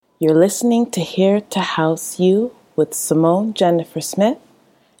You're listening to Here to House You with Simone Jennifer Smith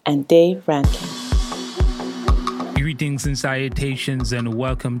and Dave Rankin. Greetings and salutations and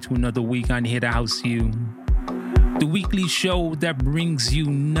welcome to another week on Here to House You, the weekly show that brings you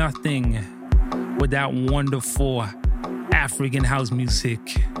nothing without wonderful African house music.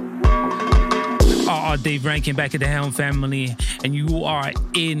 Dave Rankin back at the helm, family, and you are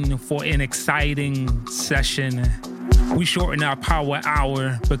in for an exciting session. We shorten our power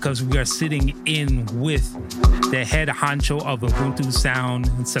hour because we are sitting in with the head honcho of Ubuntu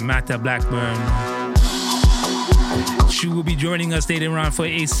Sound, Samantha Blackburn. She will be joining us later on for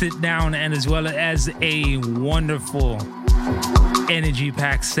a sit down and as well as a wonderful energy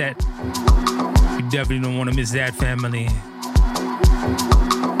pack set. You definitely don't want to miss that, family.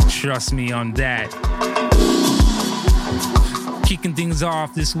 Trust me on that. Kicking things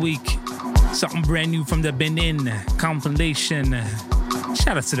off this week, something brand new from the Benin compilation.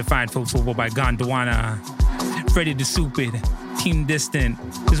 Shout out to the fine folks over by Gondwana, Freddie the Stupid, Team Distant.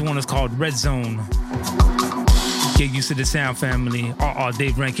 This one is called Red Zone. Get used to the sound, family.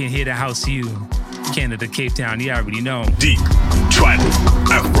 Dave Rankin here to house you. Canada, Cape Town, you already know. Deep, tribal,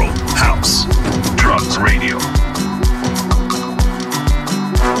 Afro, house, drums, radio.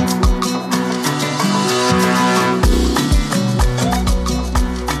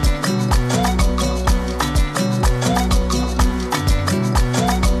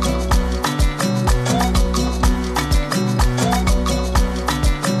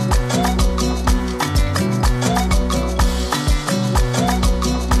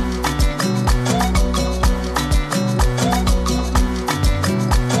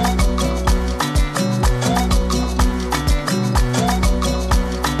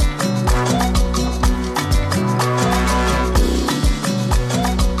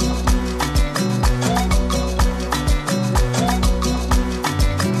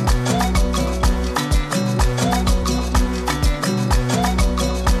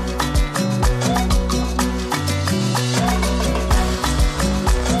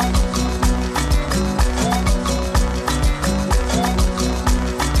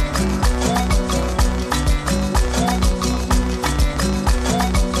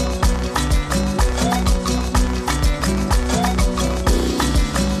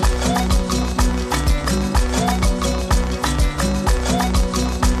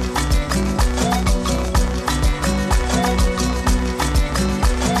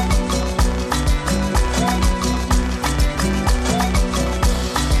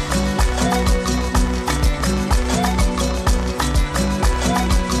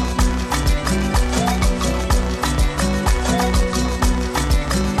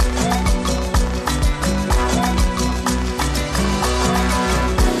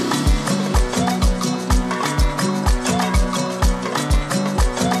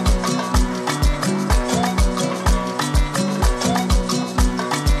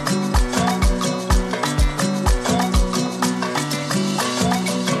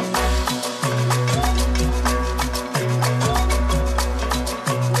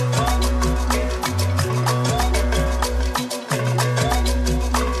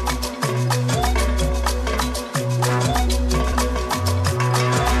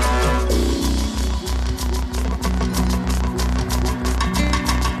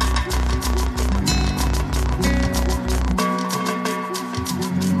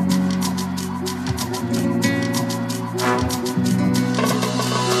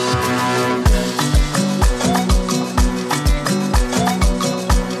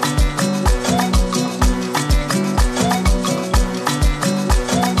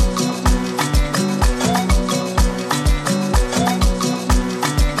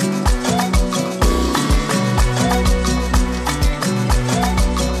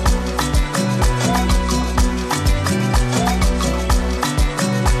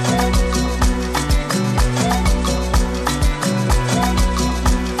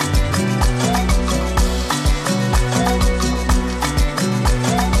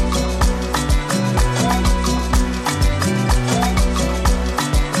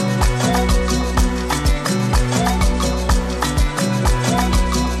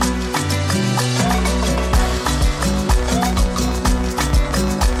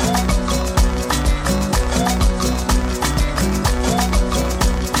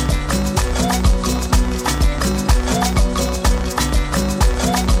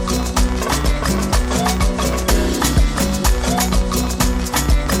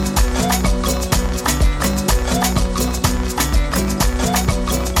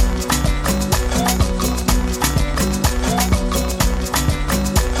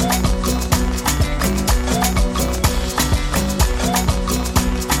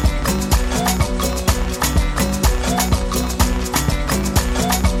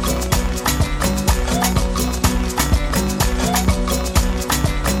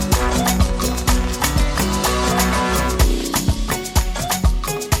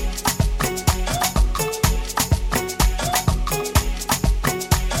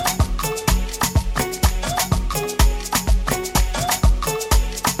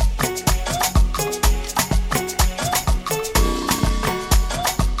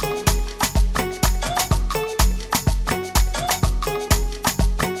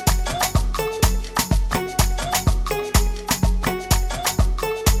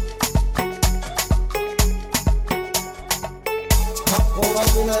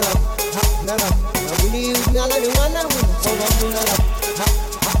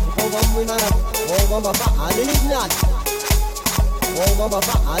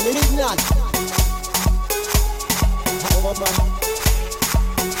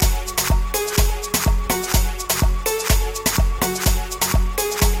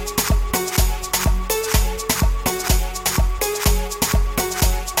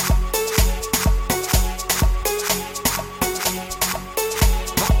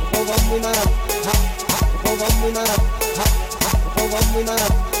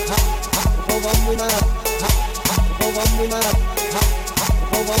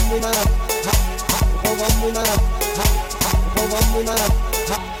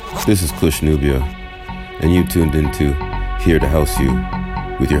 This is Kush Nubia, and you tuned into Here to House You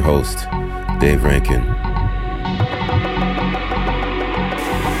with your host, Dave Rankin.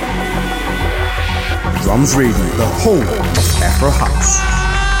 Drums Radio, the home of Afro House.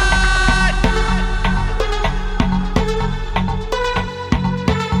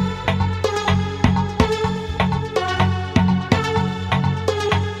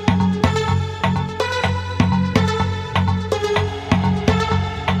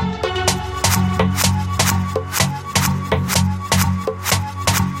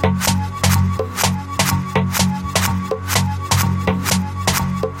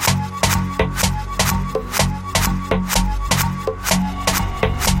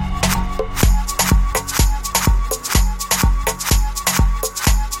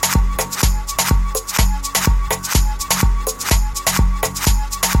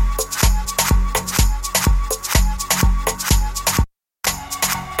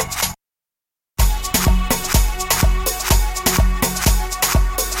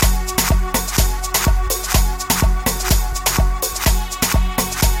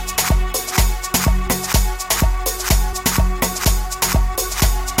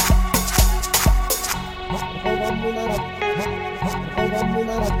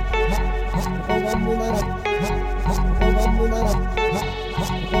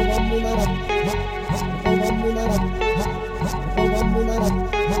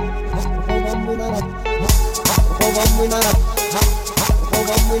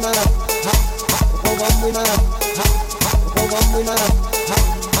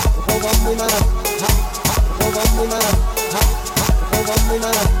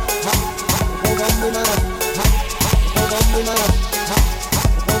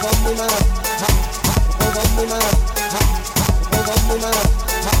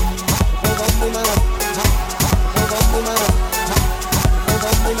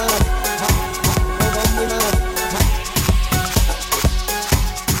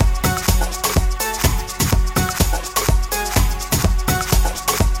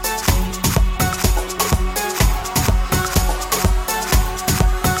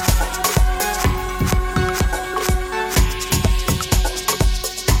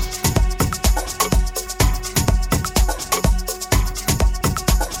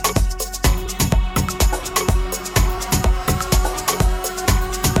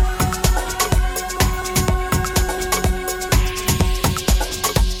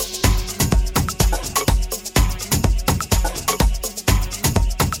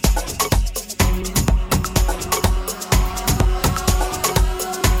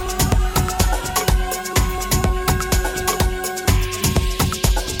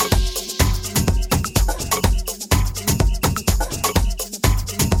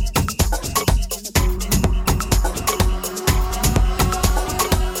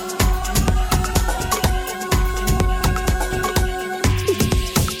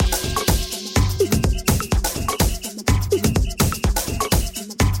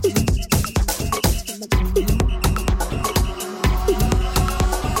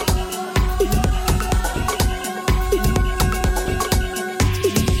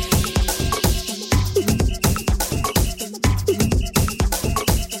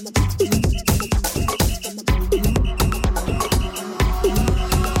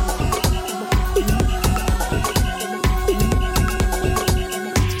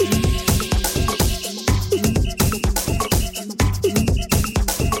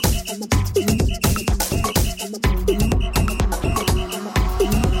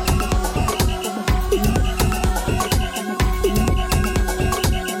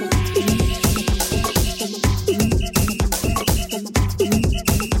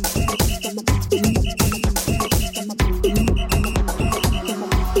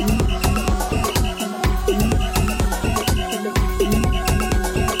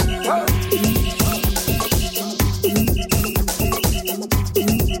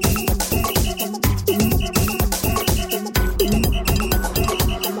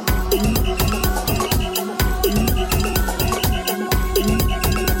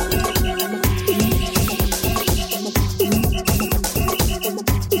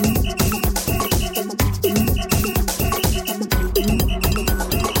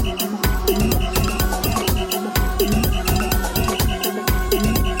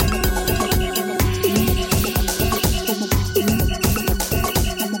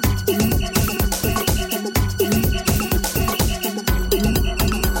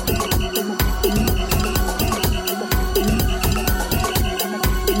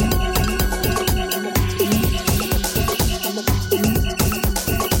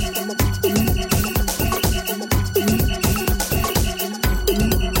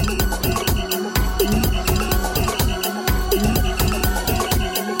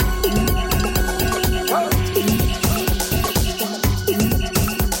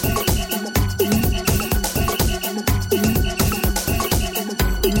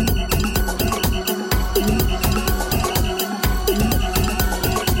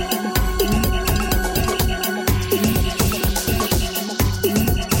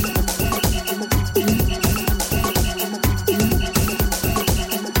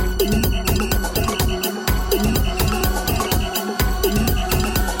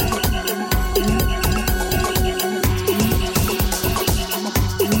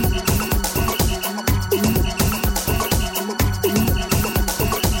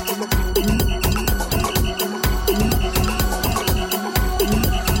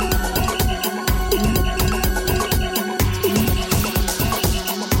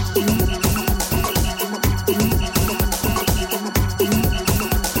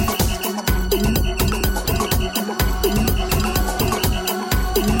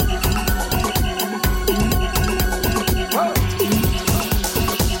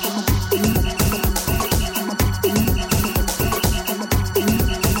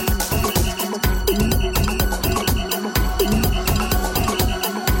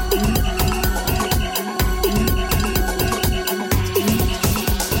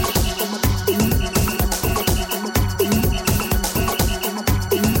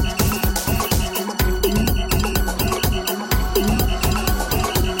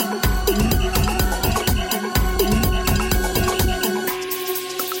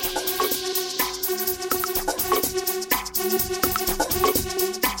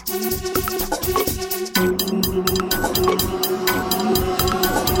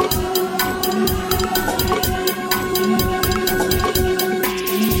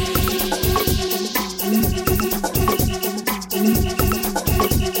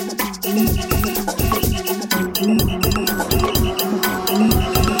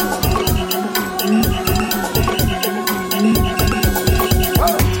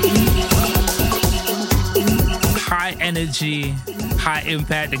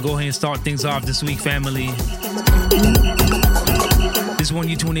 that to go ahead and start things off this week, family. This one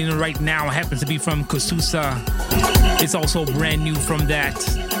you tuning in right now happens to be from Kosusa. It's also brand new from that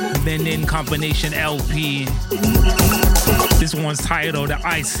Benin combination LP. This one's titled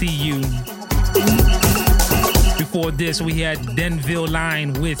I See You. Before this, we had Denville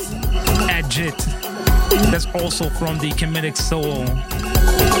Line with Adjit. That's also from the Comedic Soul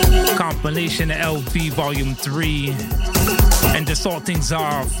compilation LP Volume 3. And to start things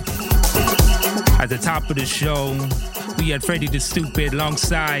off, at the top of the show, we had Freddy the Stupid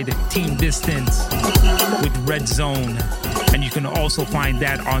alongside Team Distance with Red Zone. And you can also find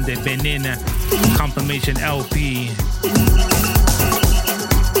that on the Benin compilation LP.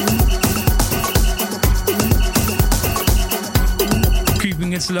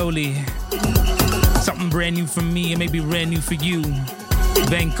 Creeping it slowly. Something brand new for me and maybe brand new for you.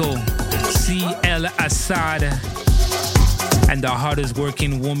 Venko, CL Assad, and the hardest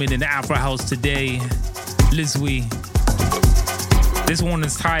working woman in the Afro House today, Lizwi. This one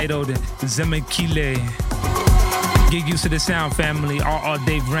is titled Zemekile. Get used to the sound, family. RR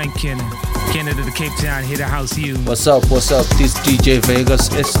Dave Rankin, Canada to Cape Town, here to house you. What's up? This DJ Vegas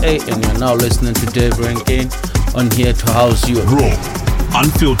SA, and you're now listening to Dave Rankin on Here to House You. Raw,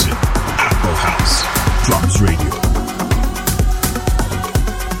 unfiltered, Afro House, Drums Radio.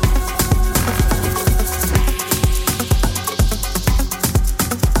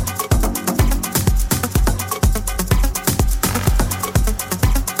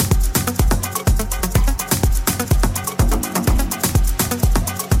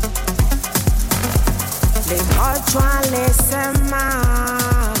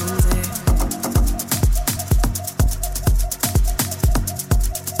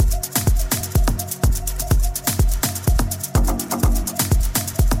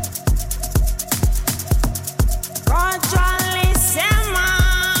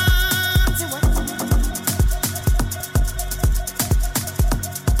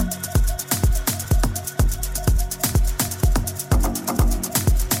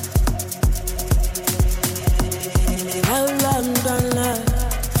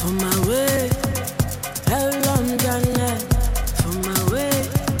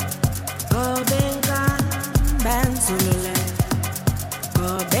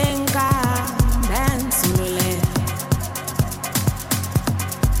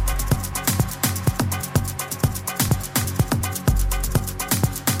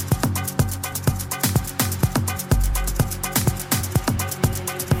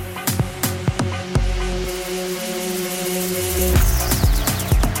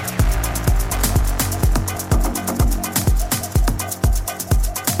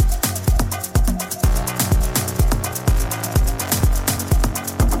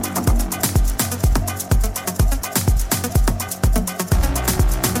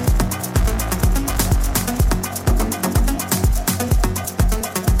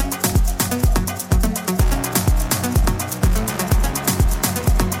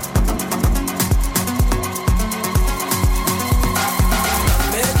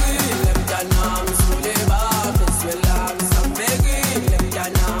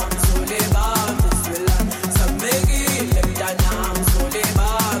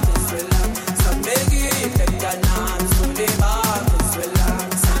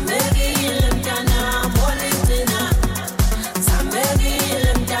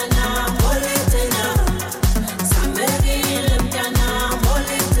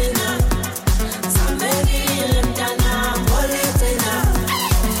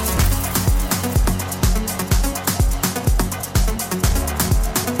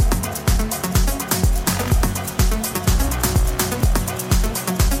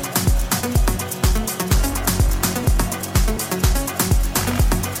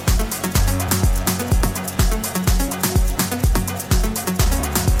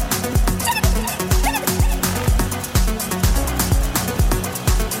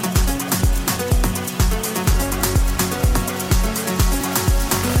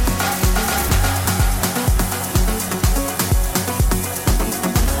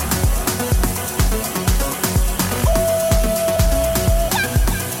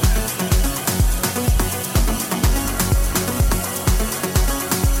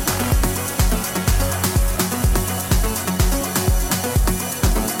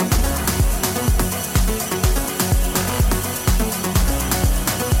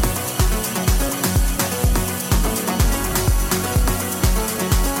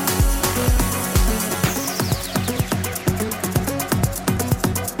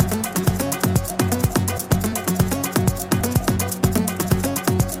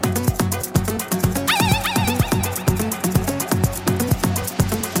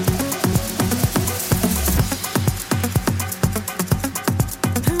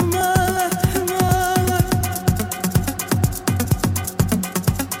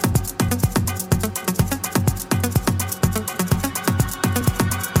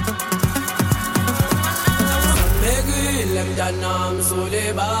 mtanam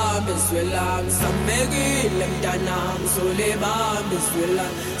suleba biswillah samegi mtanam suleba biswillah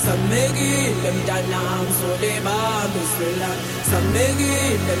samegi mtanam suleba biswillah samegi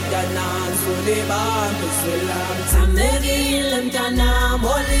mtanam suleba biswillah samegi mtanam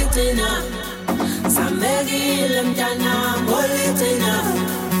olitina samegi mtanam olitina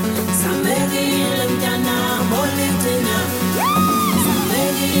samegi mtanam olitina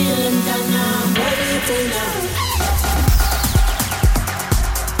samegi mtanam olitina.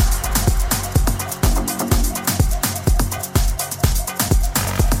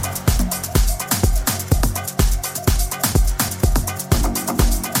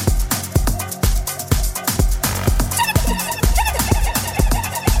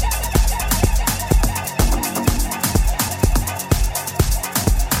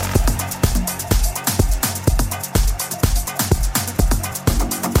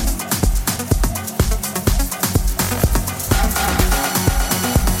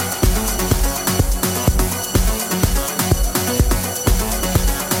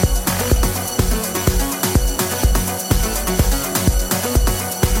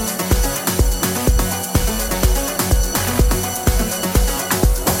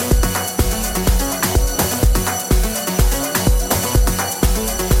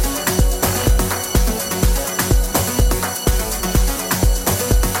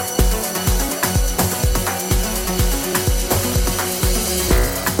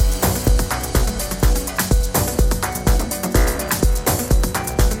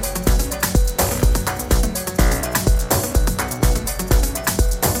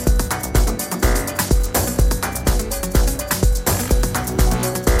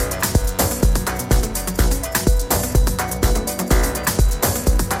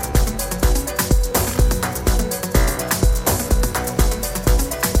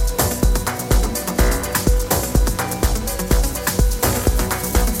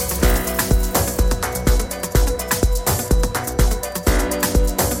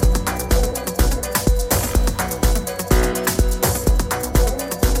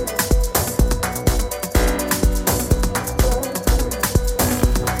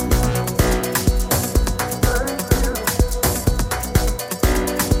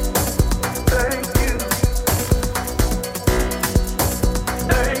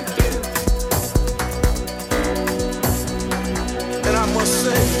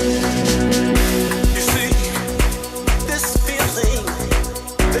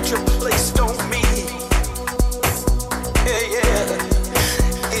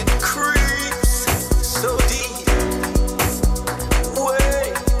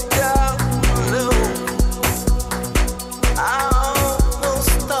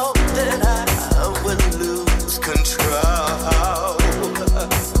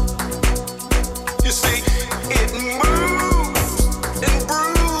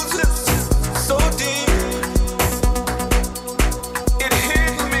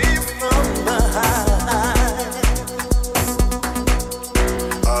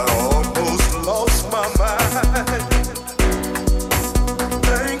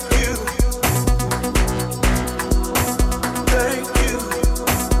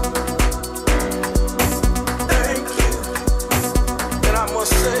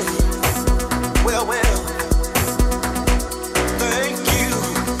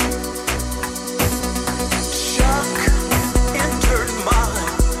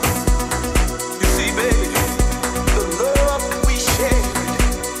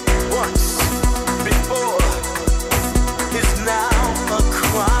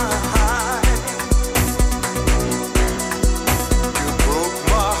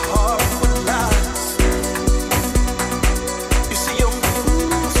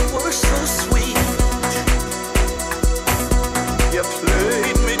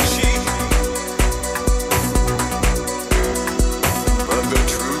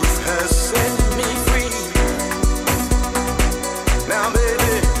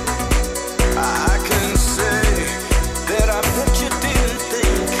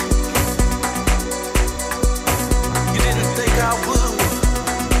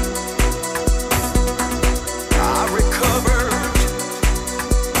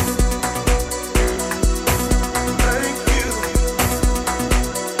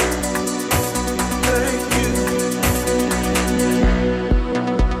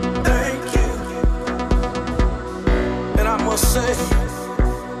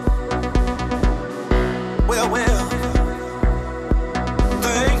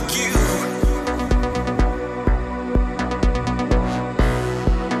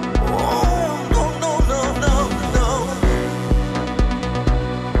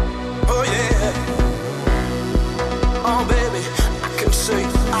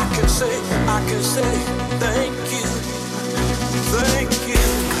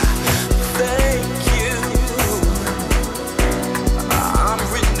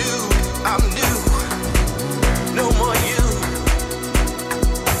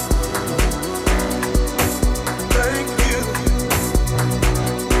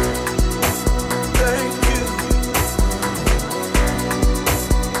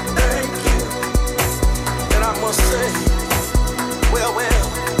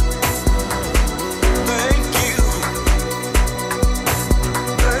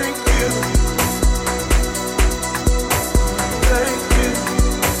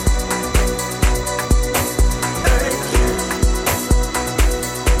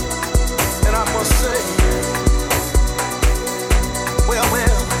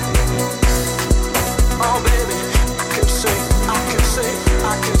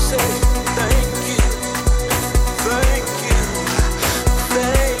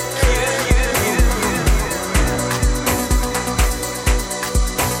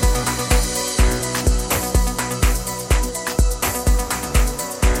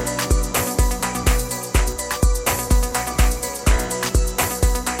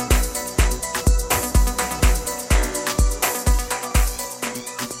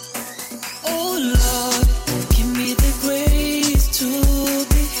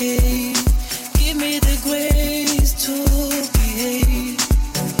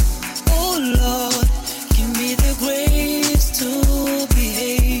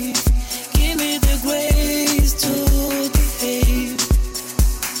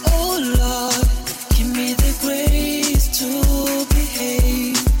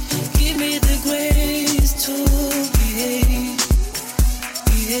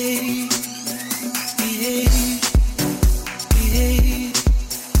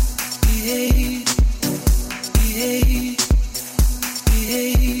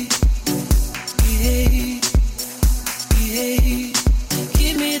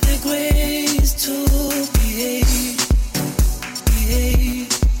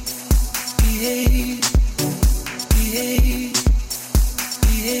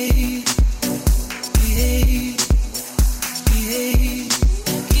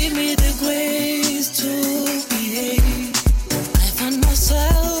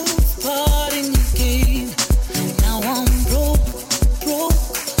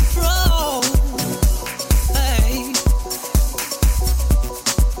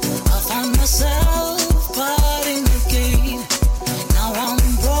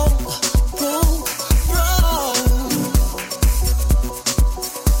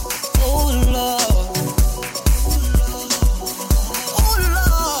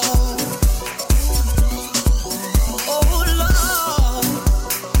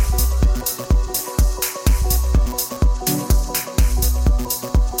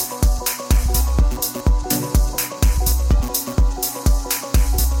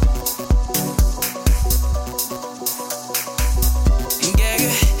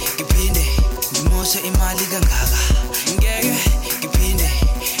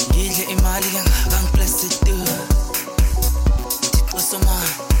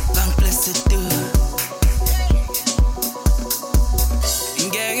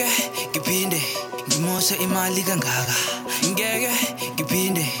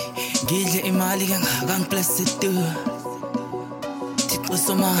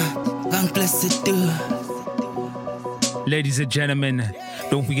 Ladies and gentlemen,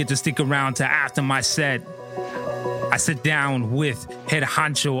 don't forget to stick around to after my set. I sit down with head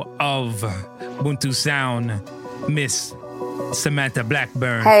honcho of Ubuntu Sound, Miss Samantha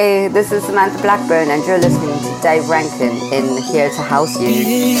Blackburn. Hey, this is Samantha Blackburn, and you're listening to Dave Rankin in Here to House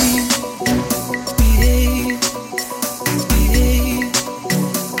You.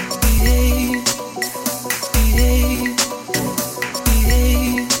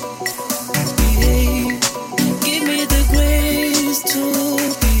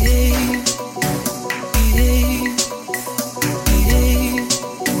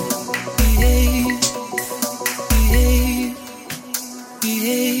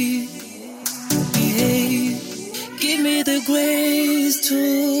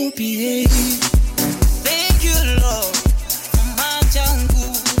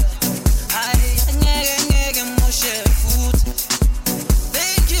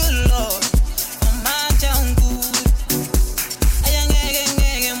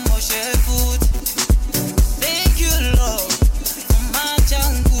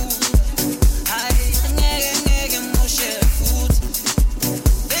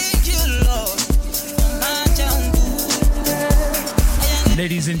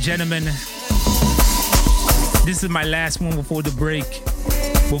 Ladies and gentlemen, this is my last one before the break.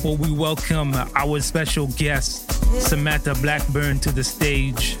 Before we welcome our special guest, Samantha Blackburn, to the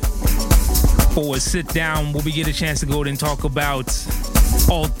stage for a sit down where we get a chance to go and talk about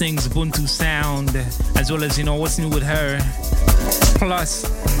all things Ubuntu sound, as well as, what's new with her. Plus,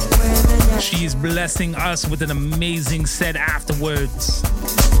 she is blessing us with an amazing set afterwards.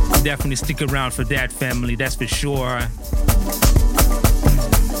 Definitely stick around for that, family, that's for sure.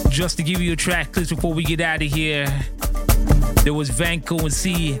 Just to give you a track list before we get out of here, there was Vanko and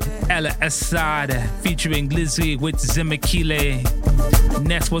C. Ella Assad featuring Lizzie with Zemakile.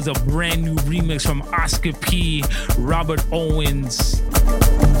 Next was a brand new remix from Oscar P, Robert Owens,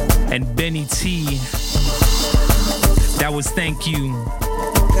 and Benny T. That was Thank You.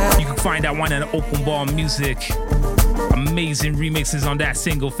 You can find that one at Open Bar Music. Amazing remixes on that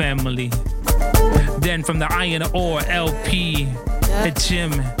single, family. Then from the Iron Ore LP, a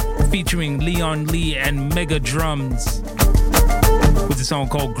Jim featuring Leon Lee and Mega Drums with a song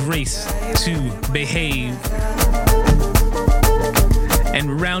called Grace to Behave.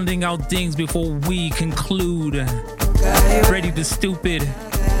 And rounding out things before we conclude, Ready the Stupid,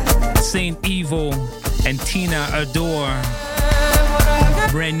 Saint Evil, and Tina Adore.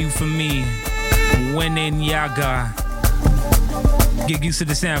 Brand new for me, When in Yaga. Get used to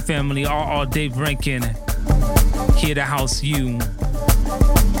the sound, family. All Dave Rankin, here to house you.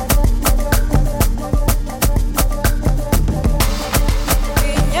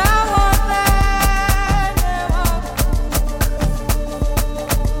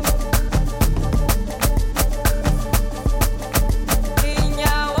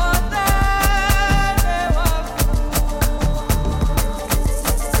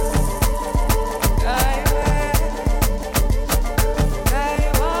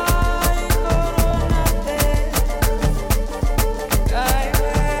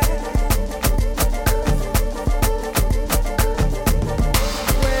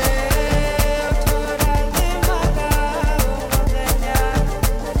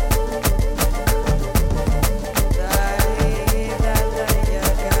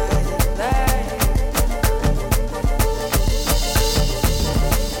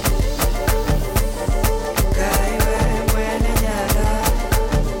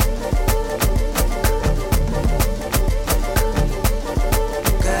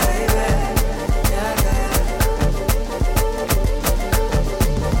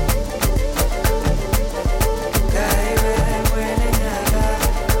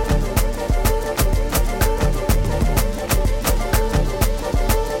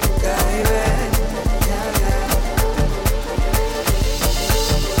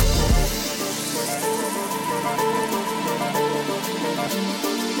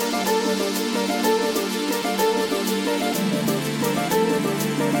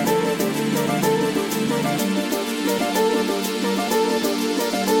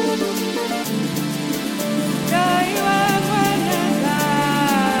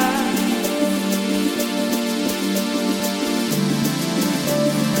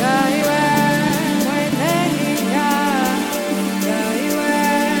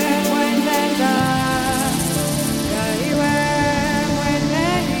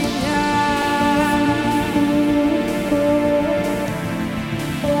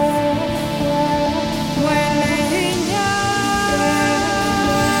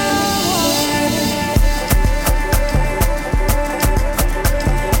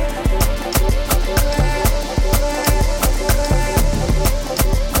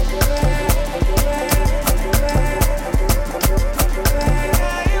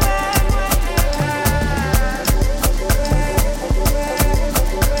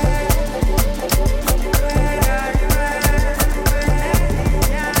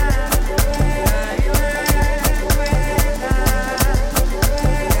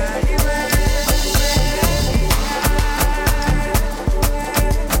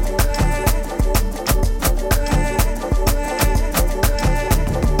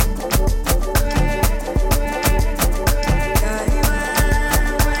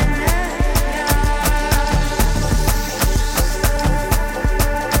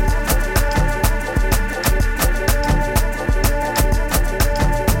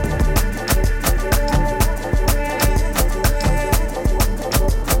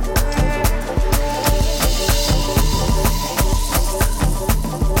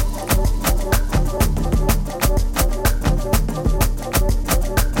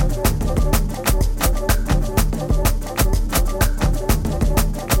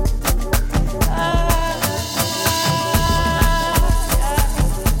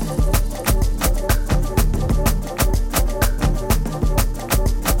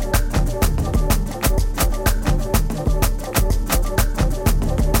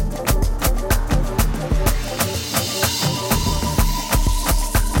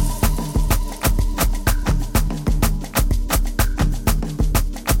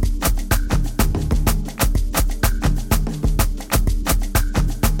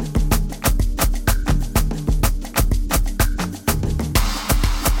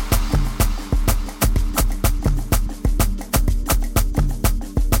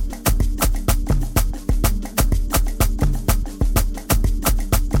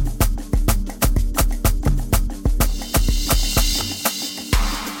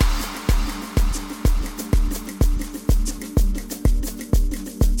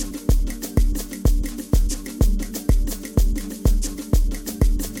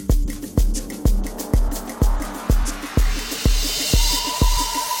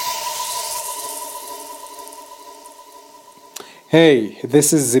 Hey,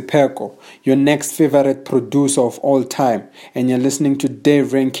 this is Zipeko, your next favorite producer of all time, and you're listening to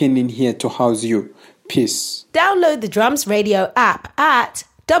Dave Rankin in here to house you. Peace. Download the Drums Radio app at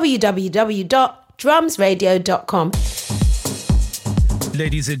www.drumsradio.com.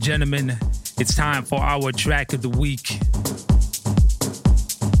 Ladies and gentlemen, it's time for our track of the week.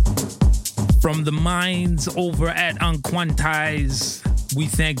 From the minds over at Unquantize, we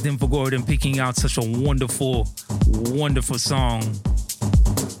thank them for going and picking out such a wonderful, wonderful song.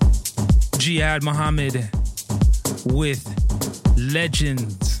 Jihad Muhammad with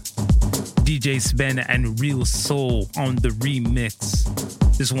Legends, DJ Sven and Real Soul on the remix.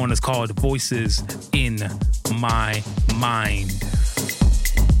 This one is called Voices in My Mind.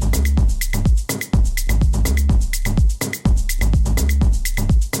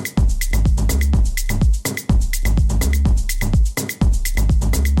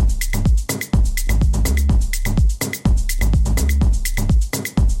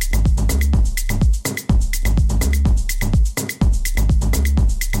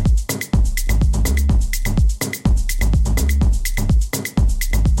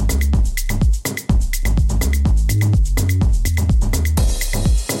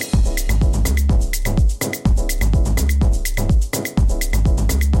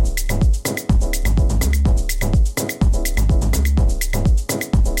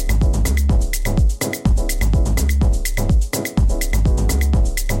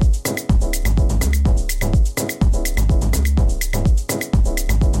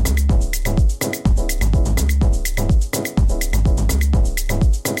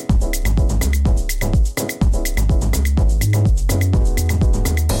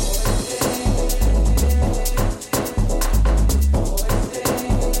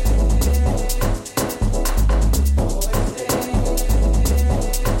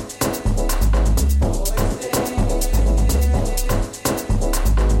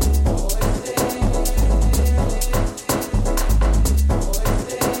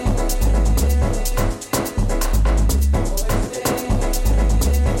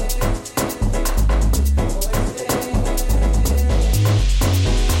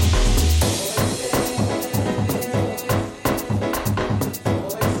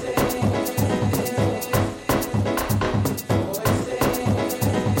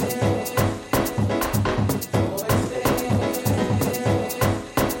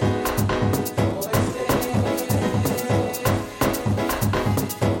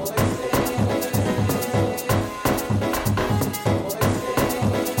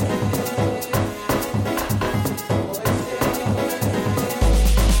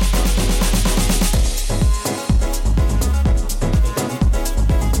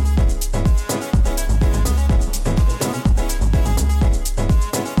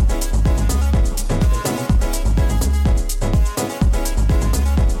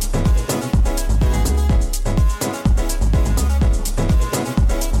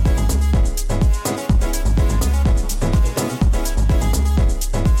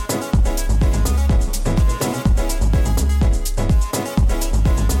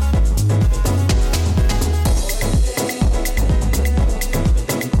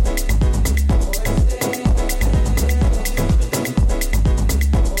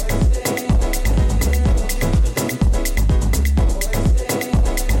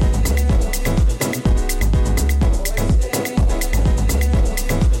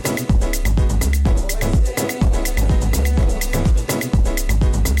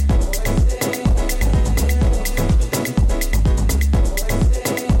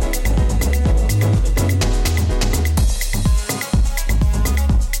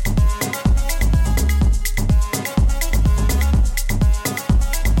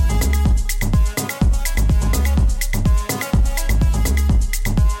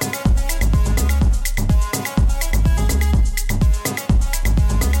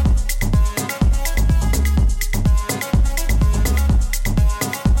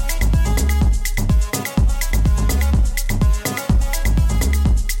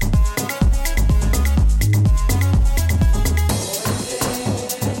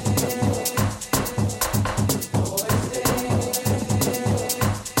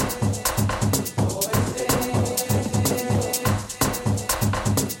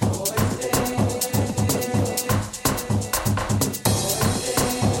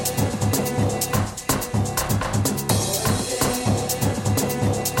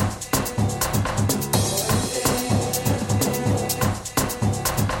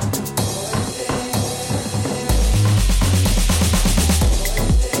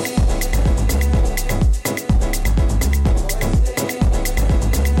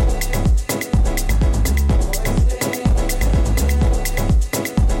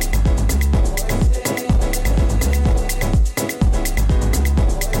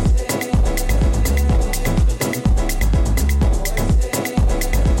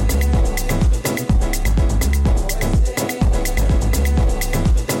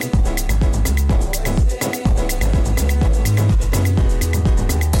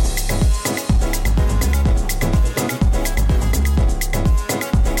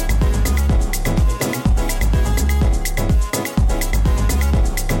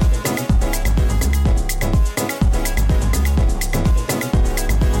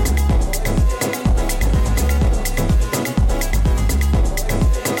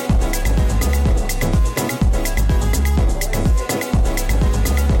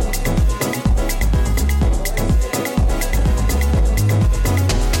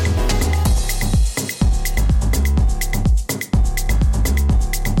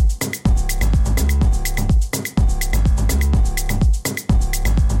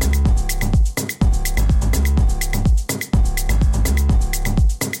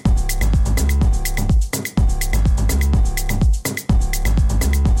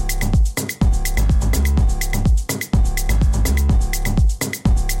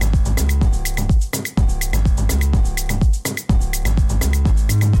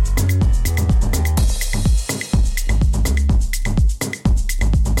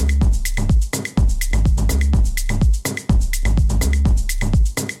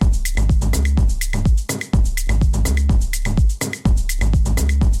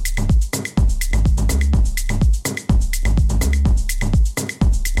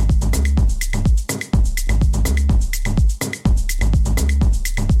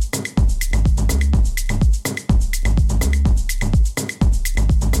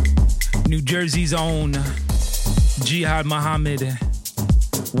 Jersey's own Jihad Muhammad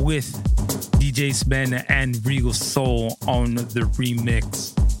with DJ Sven and Regal Soul on the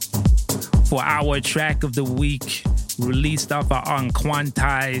remix. For our track of the week, released off of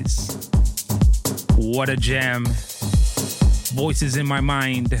Unquantize, what a jam. Voices in My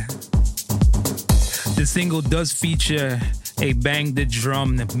Mind. The single does feature a Bang the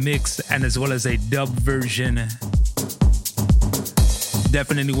Drum mix and as well as a dub version.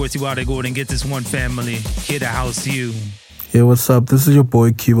 Definitely worth you out to go and get this one, family. Here to house you. Yo, what's up? This is your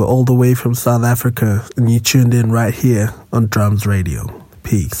boy Cuba, all the way from South Africa, and you tuned in right here on Drums Radio.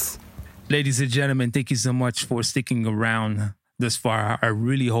 Peace. Ladies and gentlemen, thank you so much for sticking around this far. I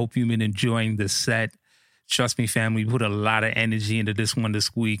really hope you've been enjoying the set. Trust me, family, we put a lot of energy into this one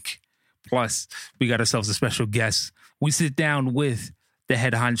this week. Plus, we got ourselves a special guest. We sit down with the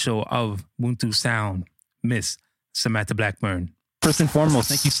head honcho of Ubuntu Sound, Miss Samantha Blackburn. First and foremost,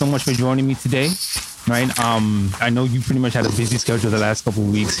 thank you so much for joining me today. Right, I know you pretty much had a busy schedule the last couple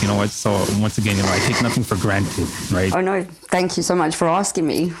of weeks. You know what? So once again, I take nothing for granted. Right? Oh no, thank you so much for asking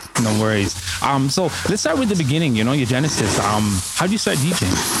me. No worries. So let's start with the beginning. Your genesis. How did you start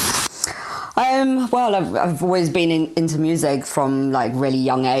DJing? Well, I've always been into music from like really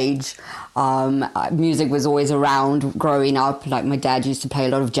young age. Music was always around growing up. Like my dad used to play a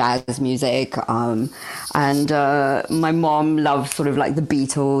lot of jazz music, and my mom loved sort of like the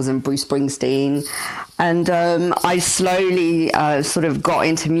Beatles and Bruce Springsteen. And I slowly sort of got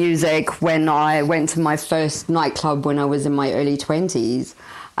into music when I went to my first nightclub when I was in my early 20s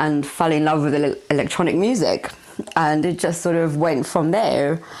and fell in love with electronic music. And it just sort of went from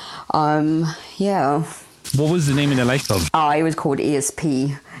there. Yeah. What was the name of the nightclub? It was called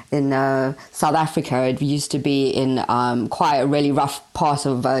ESP in South Africa. It used to be in quite a really rough part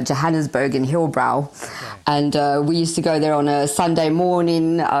of Johannesburg in Hillbrow. Okay. And we used to go there on a Sunday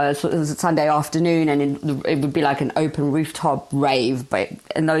morning, it was a Sunday afternoon, and it would be like an open rooftop rave. But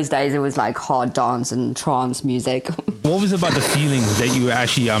in those days, it was like hard dance and trance music. What was it about the feeling that you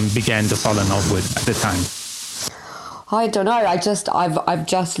actually began to fall in love with at the time? I don't know. I've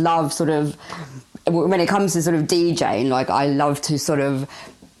just loved sort of, when it comes to sort of DJing, like I love to sort of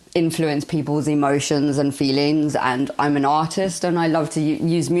influence people's emotions and feelings, and I'm an artist and I love to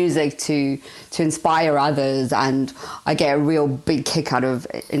use music to inspire others, and I get a real big kick out of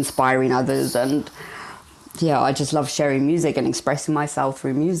inspiring others. And yeah, I just love sharing music and expressing myself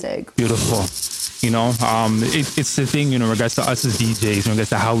through music. Beautiful. It's the thing, in regards to us as DJs, in regards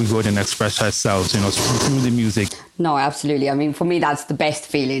to how we go and express ourselves, through the music. No, absolutely. I mean, for me, that's the best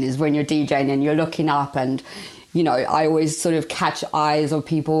feeling, is when you're DJing and you're looking up and, I always sort of catch eyes of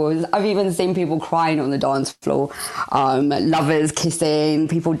people. I've even seen people crying on the dance floor, lovers kissing,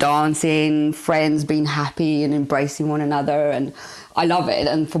 people dancing, friends being happy and embracing one another. And I love it.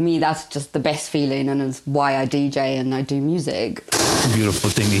 And for me, that's just the best feeling, and it's why I DJ and I do music. Beautiful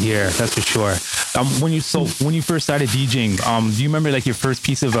thing to hear, that's for sure. When you first started DJing, do you remember like your first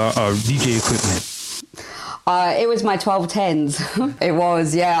piece of DJ equipment? It was my 1210s. It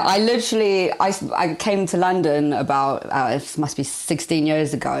was, yeah. I came to London about, it must be 16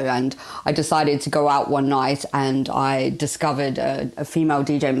 years ago, and I decided to go out one night and I discovered a female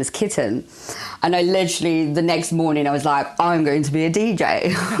DJ, Miss Kitten. And I literally, the next morning, I was like, I'm going to be a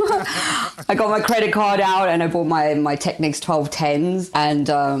DJ. I got my credit card out and I bought my Technics 1210s. And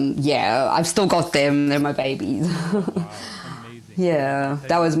I've still got them. They're my babies. Wow. Yeah,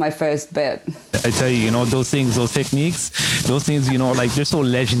 that was my first bit. I tell you, those things, those techniques, those things, like they're so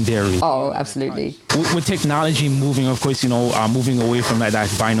legendary. Oh, absolutely. With technology moving, of course, moving away from that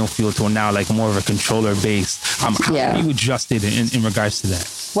vinyl feel to now like more of a controller base. How you adjusted in regards to that?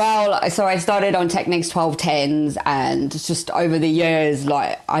 Well, so I started on Technics 1210s, and just over the years,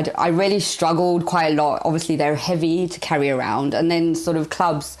 like I really struggled quite a lot. Obviously, they're heavy to carry around, and then sort of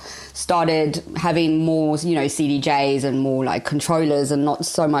clubs started having more, CDJs and more like controllers and not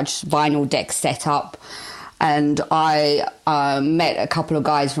so much vinyl decks set up. And I met a couple of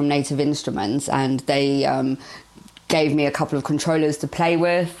guys from Native Instruments, and they gave me a couple of controllers to play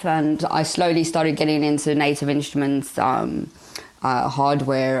with, and I slowly started getting into Native Instruments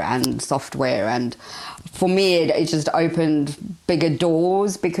hardware and software. And for me, it just opened bigger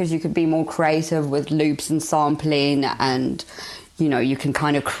doors, because you could be more creative with loops and sampling, and you can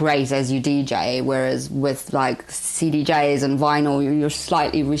kind of create as you DJ, whereas with like CDJs and vinyl, you're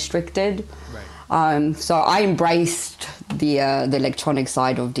slightly restricted. Right. So I embraced the electronic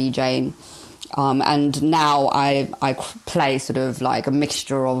side of DJing, and now I play sort of like a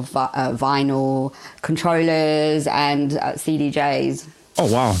mixture of vinyl controllers and CDJs.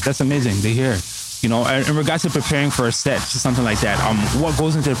 Oh wow, that's amazing to hear. You know, in regards to preparing for a set, something like that, what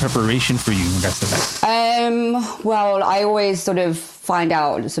goes into the preparation for you in regards to that? Well, I always sort of find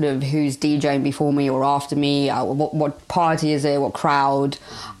out sort of who's DJing before me or after me, what party is it, what crowd,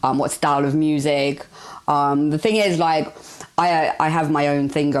 what style of music. The thing is, like, I have my own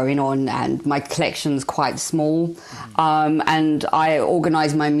thing going on and my collection's quite small, and I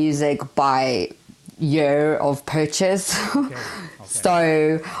organise my music by year of purchase. Okay.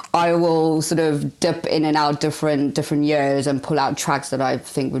 So I will sort of dip in and out different years and pull out tracks that I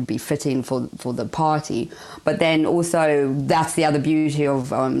think would be fitting for the party. But then also, that's the other beauty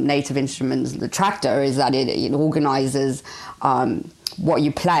of Native Instruments, the Traktor, is that it organises what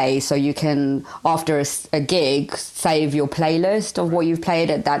you play, so you can, after a gig, save your playlist of what you've played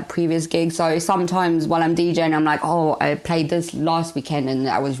at that previous gig. So sometimes while I'm DJing, I'm like, oh, I played this last weekend and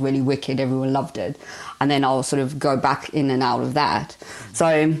that was really wicked, everyone loved it. And then I'll sort of go back in and out of that.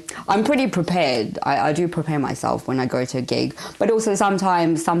 So I'm pretty prepared. I do prepare myself when I go to a gig. But also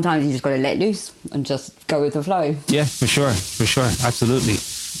sometimes you just got to let loose and just go with the flow. Yeah, for sure. Absolutely.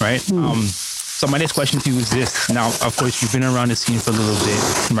 Right? So my next question to you is this. Now, of course, you've been around the scene for a little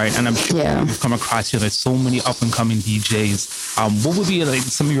bit, right? And I'm sure you've come across here. There's so many up-and-coming DJs. What would be like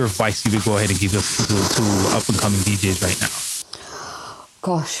some of your advice you would go ahead and give to up-and-coming DJs right now?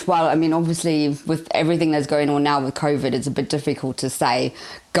 Gosh, well, I mean, obviously, with everything that's going on now with COVID, it's a bit difficult to say,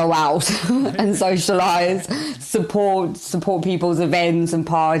 go out and socialise, support people's events and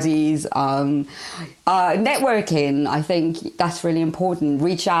parties. Networking, I think that's really important.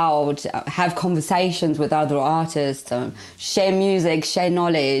 Reach out, have conversations with other artists, share music, share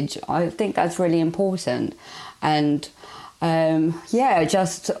knowledge. I think that's really important. And the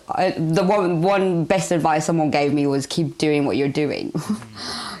one best advice someone gave me was keep doing what you're doing.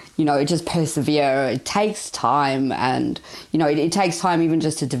 You know, just persevere. It takes time, and you know, it takes time even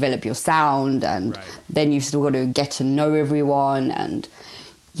just to develop your sound, and then you've still got to get to know everyone, and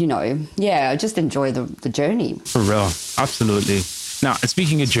you know, just enjoy the journey. For real, absolutely. Now,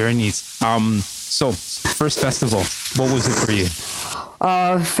 speaking of journeys, so first festival, what was it for you?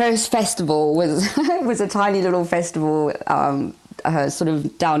 First festival was a tiny little festival, sort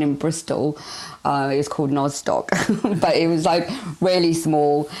of down in Bristol. It was called Nostock, but it was like really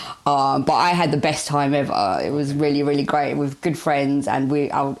small. But I had the best time ever. It was really, really great with good friends, and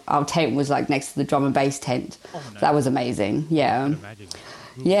our tent was like next to the drum and bass tent. Oh, nice. So that was amazing. Yeah.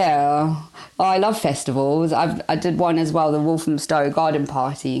 Yeah, I love festivals. I did one as well, the Walthamstow Garden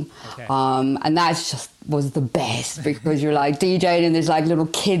Party, and that's just was the best because you're like DJing and there's like little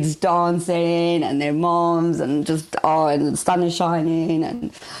kids dancing and their moms and just and the sun is shining,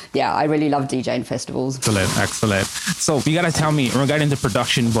 and yeah, I really love DJing festivals. Excellent. So you gotta tell me regarding the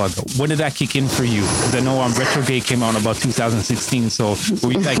production bug, when did that kick in for you? Because I know Retrograde came out about 2016. So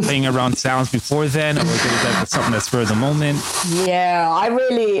were you like playing around sounds before then, or was that something that's for the moment? Yeah, I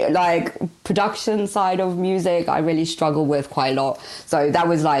really like production side of music. I really struggle with quite a lot. So that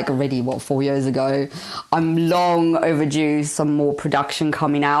was like already 4 years ago. I'm long overdue some more production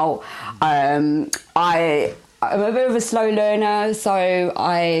coming out. I'm a bit of a slow learner, so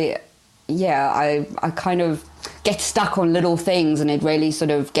I kind of get stuck on little things, and it really sort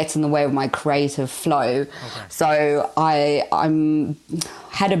of gets in the way of my creative flow. So I'm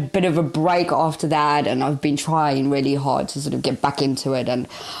had a bit of a break after that, and I've been trying really hard to sort of get back into it. And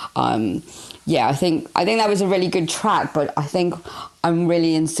I think that was a really good track, but I think I'm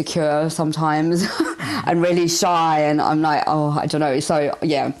really insecure sometimes and really shy, and I'm like, I don't know. So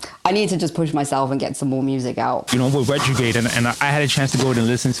yeah, I need to just push myself and get some more music out. You know, with Retrograde, and I had a chance to go and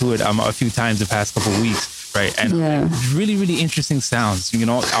listen to it a few times the past couple of weeks, right? And really, really interesting sounds. You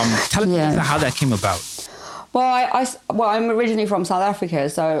know, tell us how that came about. Well, I'm originally from South Africa,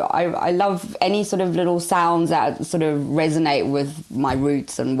 so I love any sort of little sounds that sort of resonate with my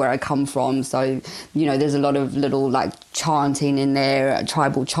roots and where I come from. So, you know, there's a lot of little like chanting in there,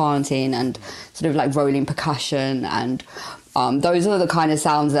 tribal chanting, and sort of like rolling percussion, and those are the kind of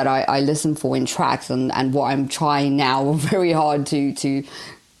sounds that I listen for in tracks, and what I'm trying now very hard to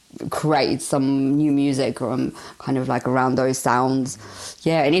create some new music kind of like around those sounds.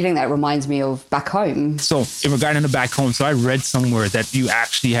 Yeah, anything that reminds me of back home. So in regarding to back home, so I read somewhere that you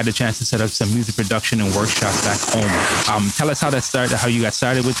actually had a chance to set up some music production and workshops back home. Tell us how that started, how you got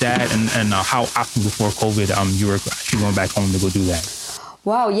started with that, and how often before COVID you were actually going back home to go do that.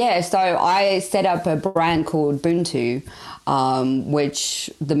 Well, yeah, so I set up a brand called Buntu, which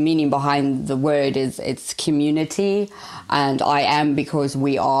the meaning behind the word is it's community, and I am because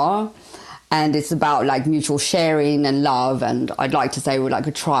we are. And it's about like mutual sharing and love, and I'd like to say we're like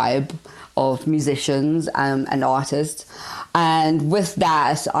a tribe of musicians and artists. And with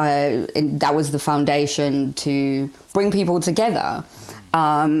that, that was the foundation to bring people together.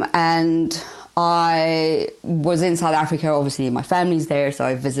 And I was in South Africa, obviously my family's there, so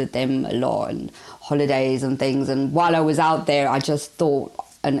I visit them a lot and holidays and things. And while I was out there, I just thought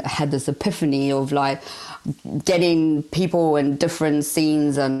and had this epiphany of like getting people in different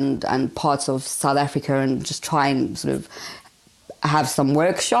scenes and parts of South Africa and just try and sort of have some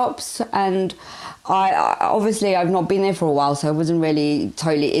workshops. And I obviously I've not been there for a while, so I wasn't really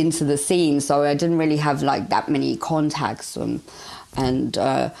totally into the scene, so I didn't really have like that many contacts and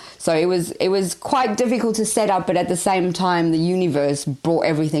so it was quite difficult to set up, but at the same time the universe brought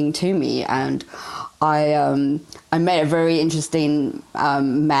everything to me. And I met a very interesting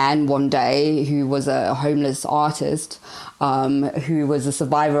man one day who was a homeless artist who was a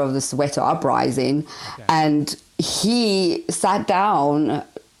survivor of the Soweto uprising. Okay. And he sat down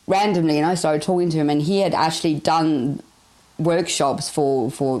randomly and I started talking to him, and he had actually done workshops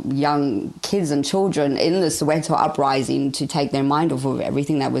for young kids and children in the Soweto uprising to take their mind off of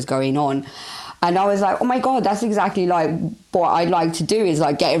everything that was going on. And I was like, oh my God, that's exactly like what I'd like to do, is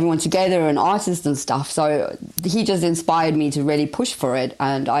like get everyone together and artists and stuff. So he just inspired me to really push for it.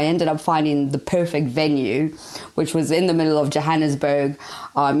 And I ended up finding the perfect venue, which was in the middle of Johannesburg.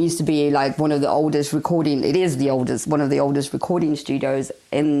 Used to be like one of the oldest one of the oldest recording studios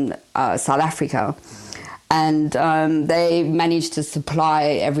in South Africa. And they managed to supply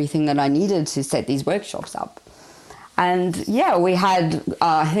everything that I needed to set these workshops up. And yeah, we had,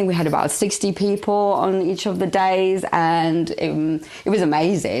 I think we had about 60 people on each of the days, and it was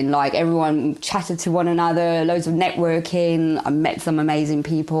amazing. Like everyone chatted to one another, loads of networking. I met some amazing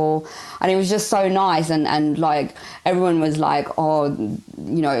people, and it was just so nice. And like everyone was like, oh,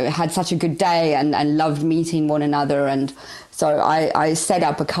 you know, had such a good day and loved meeting one another. And so I set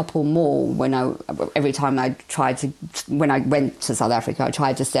up a couple more when I went to South Africa, I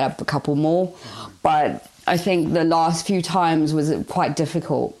tried to set up a couple more, but I think the last few times was quite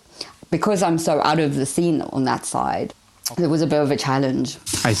difficult because I'm so out of the scene on that side. It was a bit of a challenge.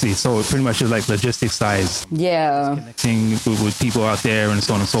 I see. So pretty much like logistics size. Yeah. Connecting with people out there and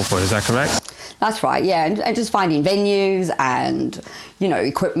so on and so forth. Is that correct? That's right. Yeah. And just finding venues and, you know,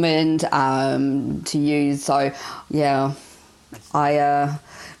 equipment to use. So, yeah,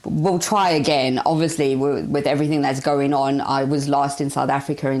 we'll try again. Obviously, with everything that's going on, I was last in South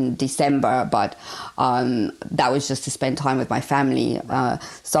Africa in December, but that was just to spend time with my family.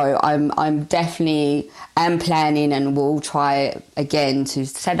 So I'm definitely planning, and we'll try again to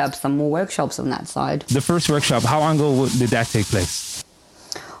set up some more workshops on that side. The first workshop, how long ago did that take place?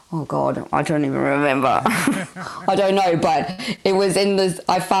 Oh God, I don't even remember. I don't know, but it was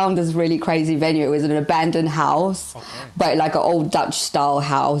I found this really crazy venue. It was an abandoned house, but like an old Dutch style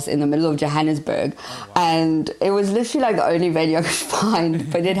house in the middle of Johannesburg. Oh, wow. And it was literally like the only venue I could find,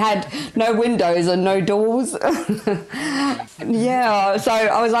 but it had no windows and no doors. Yeah, so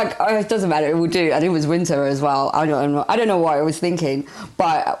I was like, oh, it doesn't matter, it will do. And it was winter as well. I don't know what I was thinking,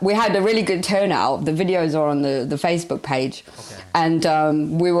 but we had a really good turnout. The videos are on the Facebook page. Okay.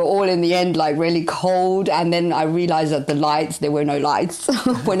 And we were all in the end like really cold, and then I realized that there were no lights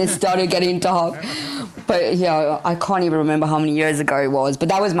when it started getting dark. But yeah, I can't even remember how many years ago it was, but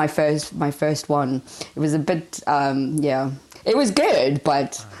that was my first one. It was a bit it was good,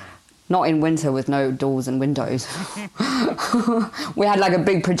 but not in winter with no doors and windows. We had like a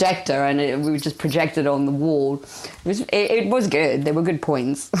big projector, and we just projected on the wall. It was good. There were good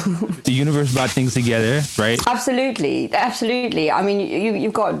points. The universe brought things together, right? Absolutely. I mean,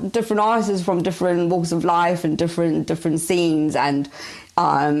 you've got different artists from different walks of life and different scenes, and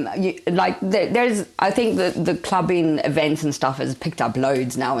there's I think the clubbing events and stuff has picked up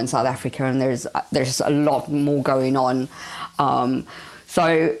loads now in South Africa, and there's a lot more going on.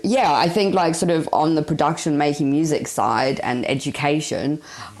 So, yeah, I think like sort of on the production, making music side and education,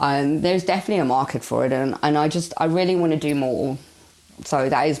 there's definitely a market for it. And I really want to do more. So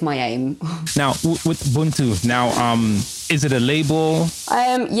that is my aim. Now, with Ubuntu, is it a label?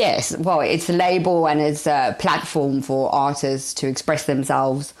 Yes. Well, it's a label, and it's a platform for artists to express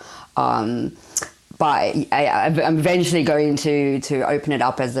themselves. But I'm eventually going to open it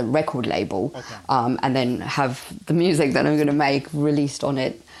up as a record label, okay. And then have the music that I'm going to make released on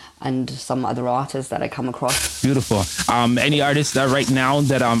it, and some other artists that I come across. Beautiful. Any artists that right now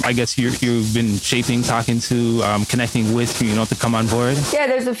that I guess you've been shaping, talking to, connecting with, to come on board? Yeah,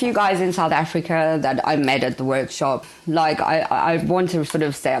 there's a few guys in South Africa that I met at the workshop. Like I want to sort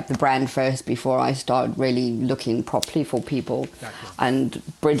of set up the brand first before I start really looking properly for people. Exactly. And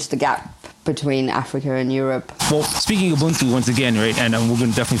bridge the gap between Africa and Europe. Well, speaking of Ubuntu once again, right, and we're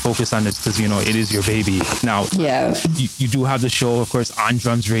going to definitely focus on this because, you know, it is your baby. Now, you do have the show, of course, on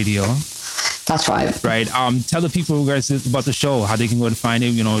Drums Radio. That's right. Right. Tell the people guys about the show, how they can go and find it,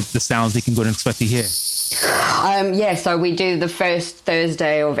 you know, the sounds they can go and expect to hear. So we do the first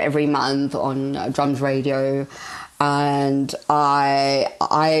Thursday of every month on Drums Radio. And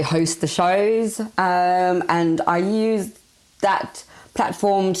I host the shows, and I use that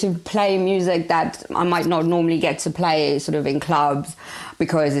platform to play music that I might not normally get to play sort of in clubs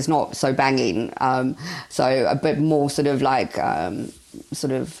because it's not so banging. So a bit more sort of like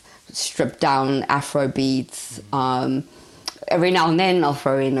sort of stripped down Afro beats. Every now and then I'll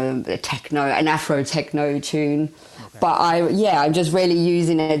throw in an Afro techno tune. Okay. But I'm just really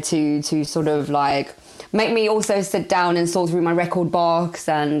using it to sort of like make me also sit down and sort through my record box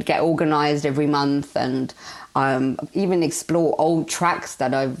and get organised every month and even explore old tracks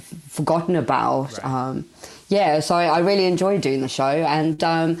that I've forgotten about. Right. So I really enjoy doing the show, and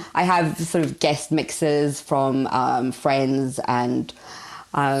I have sort of guest mixes from friends, and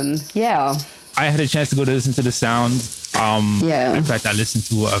I had a chance to go to listen to the sound. In fact, I listened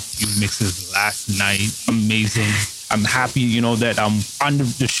to a few mixes last night. Amazing. I'm happy, you know, that on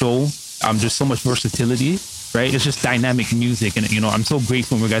the show, there's so much versatility, right? It's just dynamic music. And, you know, I'm so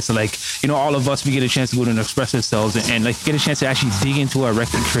grateful when we guys are like, you know, all of us, we get a chance to go and express ourselves and like get a chance to actually dig into our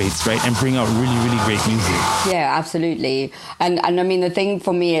record traits, right? And bring out really, really great music. Yeah, absolutely. And I mean, the thing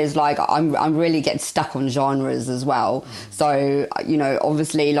for me is like, I'm really get stuck on genres as well. So, you know,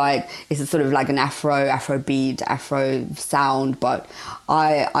 obviously like it's sort of like an Afro beat, Afro sound, but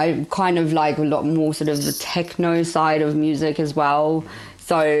I kind of like a lot more sort of the techno side of music as well.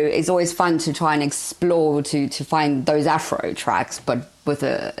 So it's always fun to try and explore to find those Afro tracks, but with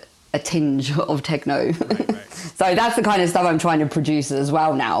a tinge of techno. Right. So that's the kind of stuff I'm trying to produce as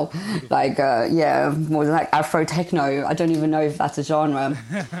well now. Like, more like Afro techno. I don't even know if that's a genre.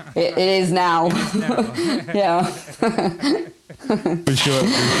 It is now. Yeah. For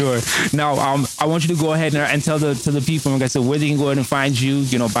sure. Now, I want you to go ahead and tell the people, like I said, where they can go ahead and find you.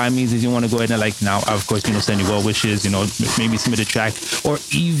 You know, by means, if you want to go ahead and like now, of course, you know, send you well wishes. You know, maybe submit a track, or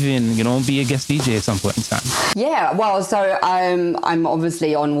even, you know, be a guest DJ at some point in time. Yeah, well, so I'm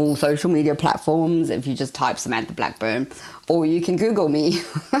obviously on all social media platforms. If you just type Samantha Blackburn, or you can Google me.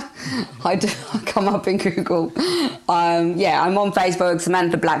 I come up in Google. I'm on Facebook,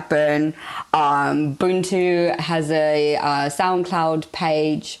 Samantha Blackburn. Ubuntu has a SoundCloud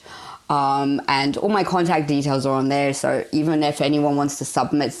page, and all my contact details are on there. So even if anyone wants to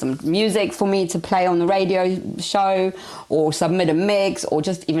submit some music for me to play on the radio show, or submit a mix, or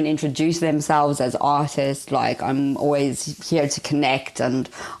just even introduce themselves as artists, like I'm always here to connect, and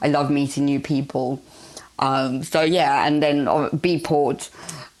I love meeting new people. And then Beatport,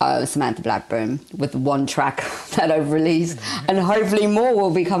 Samantha Blackburn, with one track that I've released, and hopefully more will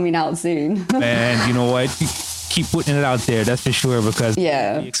be coming out soon. And you know what? Keep putting it out there, that's for sure, because we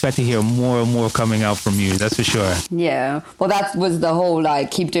expect to hear more and more coming out from you, that's for sure. Yeah, well, that was the whole, like,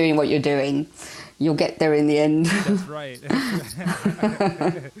 keep doing what you're doing. You'll get there in the end. That's right.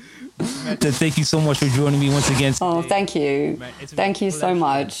 Thank you so much for joining me once again today. Oh, thank you. Thank you so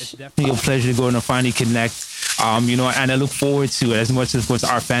much. It's definitely a pleasure to go and finally connect. You know, and I look forward to it. As much as, of course,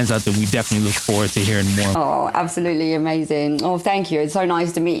 our fans out there, we definitely look forward to hearing more. Oh, absolutely amazing. Oh, thank you. It's so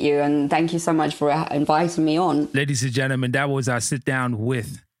nice to meet you, and thank you so much for inviting me on. Ladies and gentlemen, that was our sit down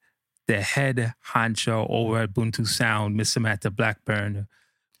with the head honcho over at Ubuntu Sound, Miss Samantha Blackburn.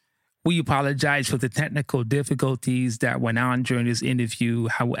 We apologize for the technical difficulties that went on during this interview.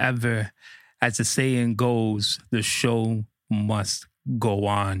 However, as the saying goes, the show must go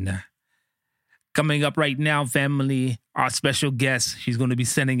on. Coming up right now, family, our special guest, she's going to be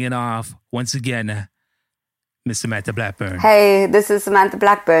sending it off once again, Miss Samantha Blackburn. Hey, this is Samantha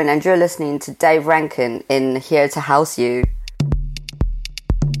Blackburn, and you're listening to Dave Rankin in Here to House You.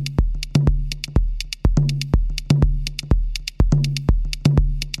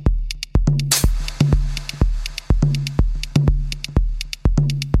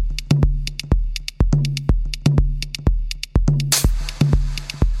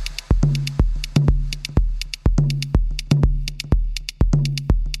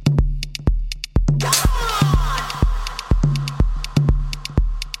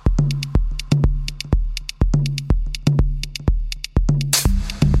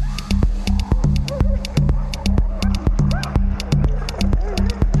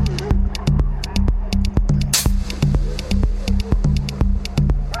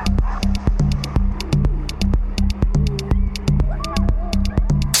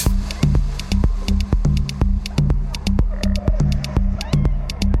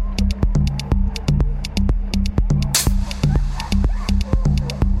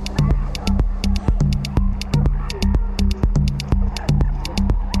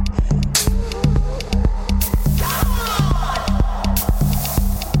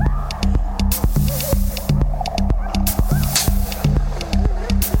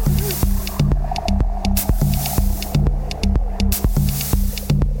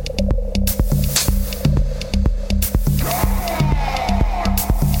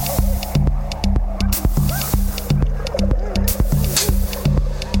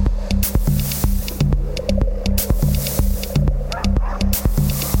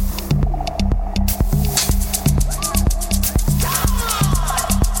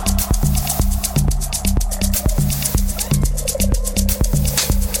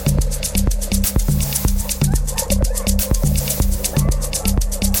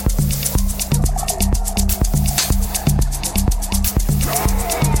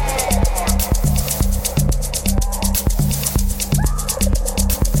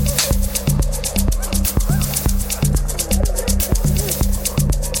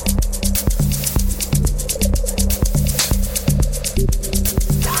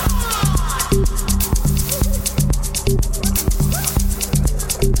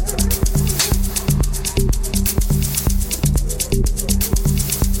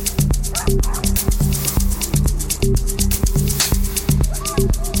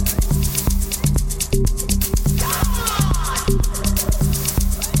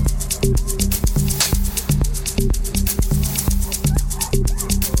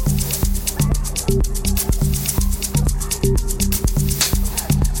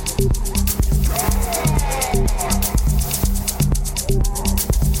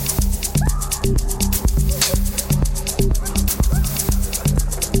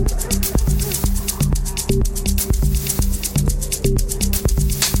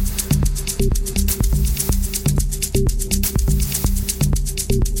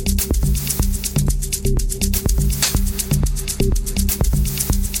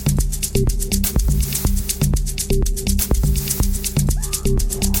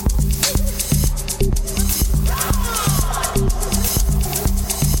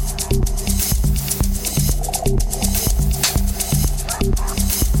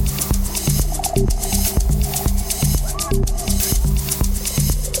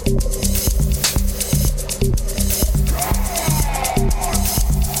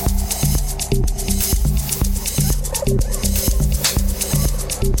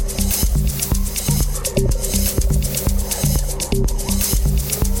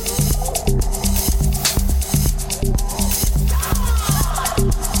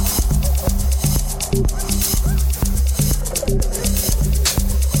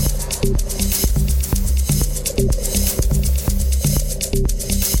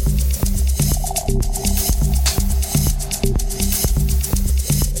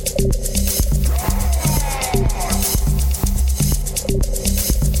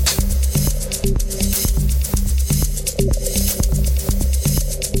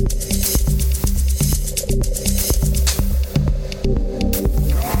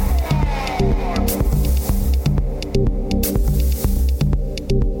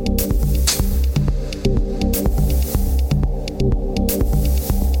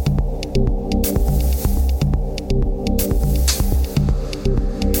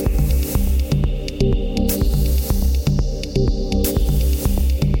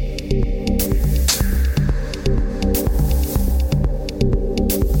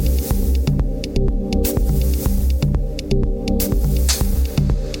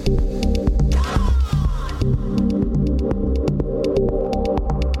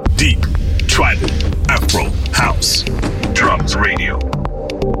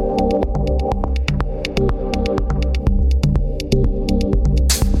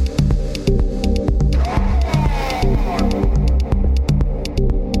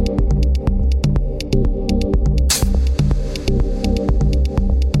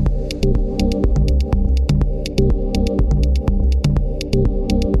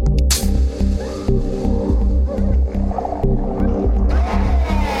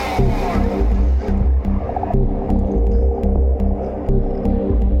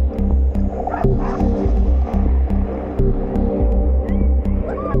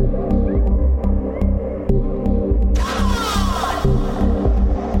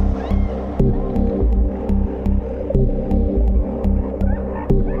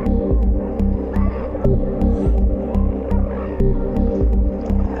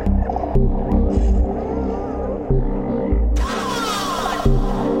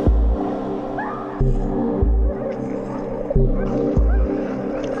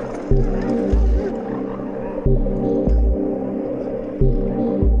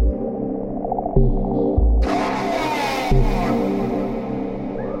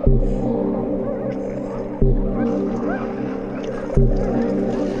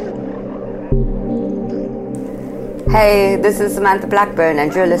 Hey, this is Samantha Blackburn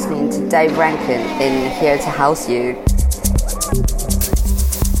and you're listening to Dave Rankin in Here to House You.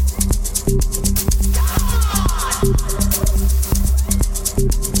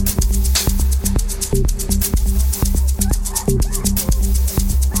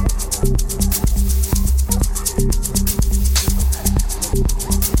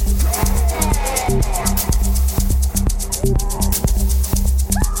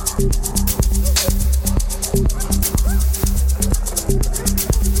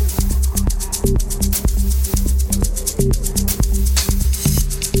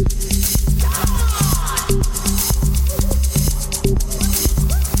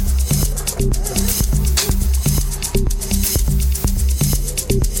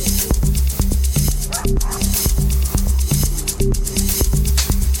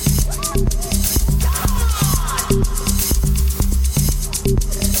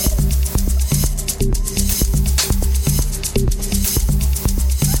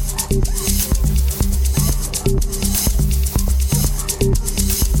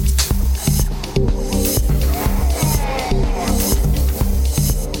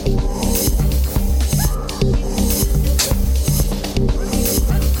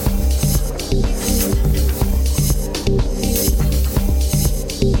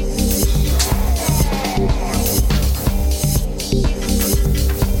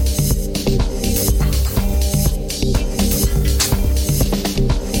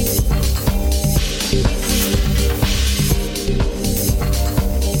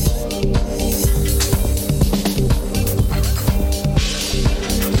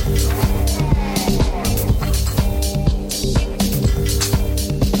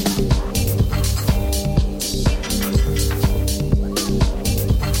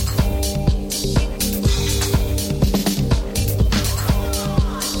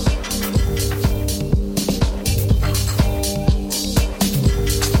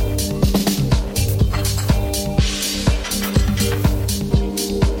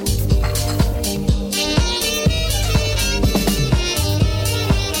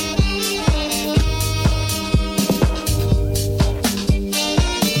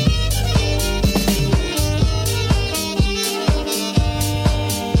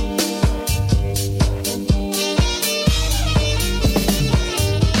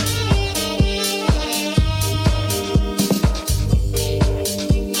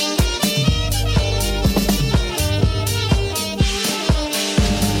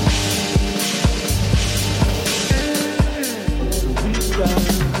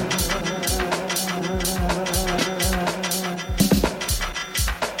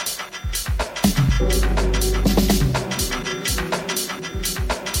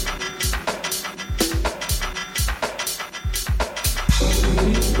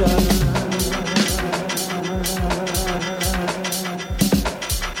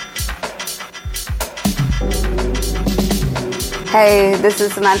 Hey, this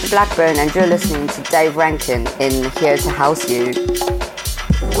is Samantha Blackburn, and you're listening to Dave Rankin in Here to House You.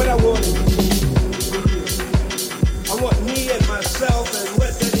 What I want me and myself, and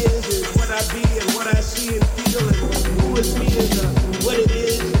what that is what I be and what I see and feel, and who is me is what it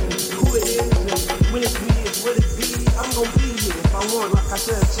is, and who it is, and when it's me is what it be. I'm gonna be here if I want, like I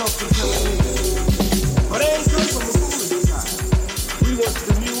said, something coming in. But I ain't come from a foolish side. We want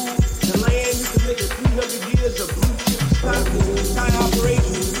the mule, the land, you can make it 300 years of blue chip stock, entire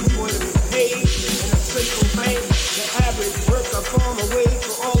operation. We want to be paid in a central bank. The average worker farm away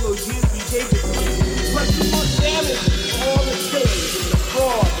for all those years we gave it to you. But you want damage for all the killings and the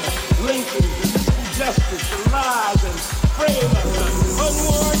fraud, the lynchings, the injustice, the lies and frame us.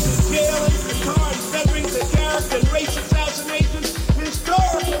 Unwarranted jail and Qatar and feathering the character and race assassinations,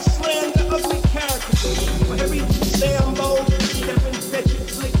 historical slander, ugly caricatures. For every Sambo, Stephen Fetchit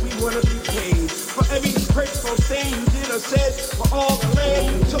flick, we want to be paid. For every hurtful thing you did or said, for all the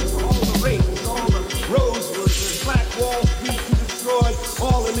land you took, for all the rapes, all the Rosewoods and Black Wall Street you destroyed,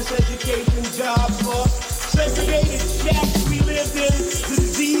 all the miseducation, jobs lost, segregated shacks we lived in, the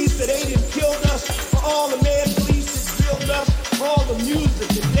disease that ate and killed us, for all the mad police that drilled us, for all the music,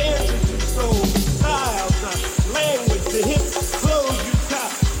 the dances you stole, the styles, the language, the hip clothes you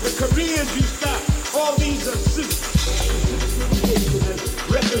cop, the careers you stopped, all these are suits.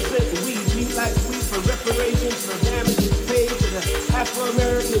 Represent we like we for reparations for damages paid to the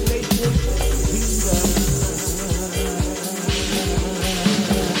Afro-American nation.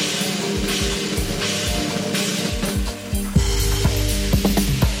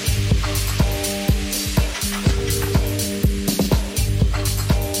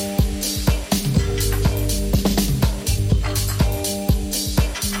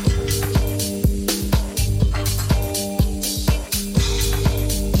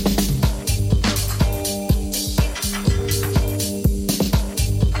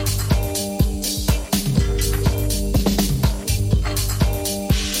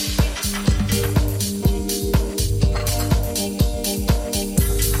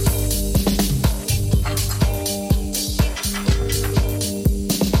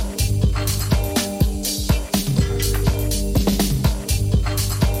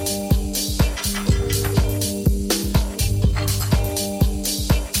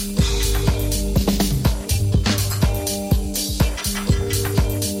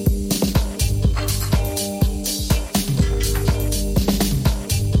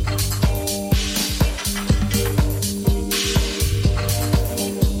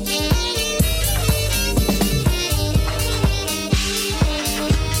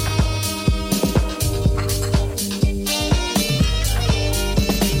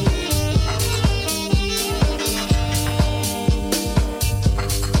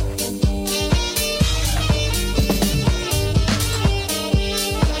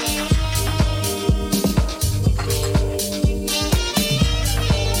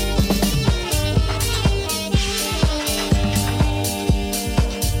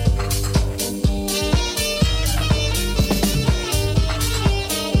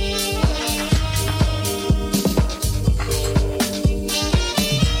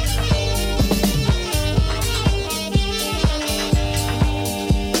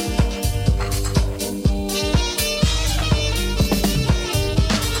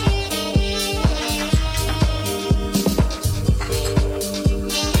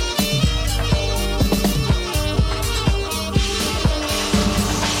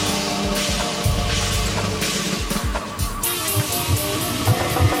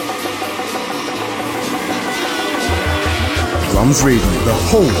 Drums Radio, the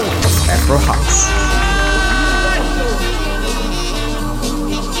home of Afro House.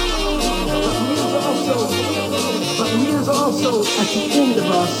 But music also at the end of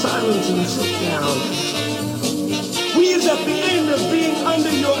our silence and sit down. We is at the end of being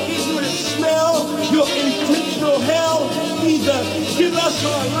under your ignorant smell, your intentional hell. Either give us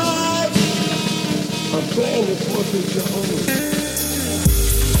our lives or plan to forfeit your own.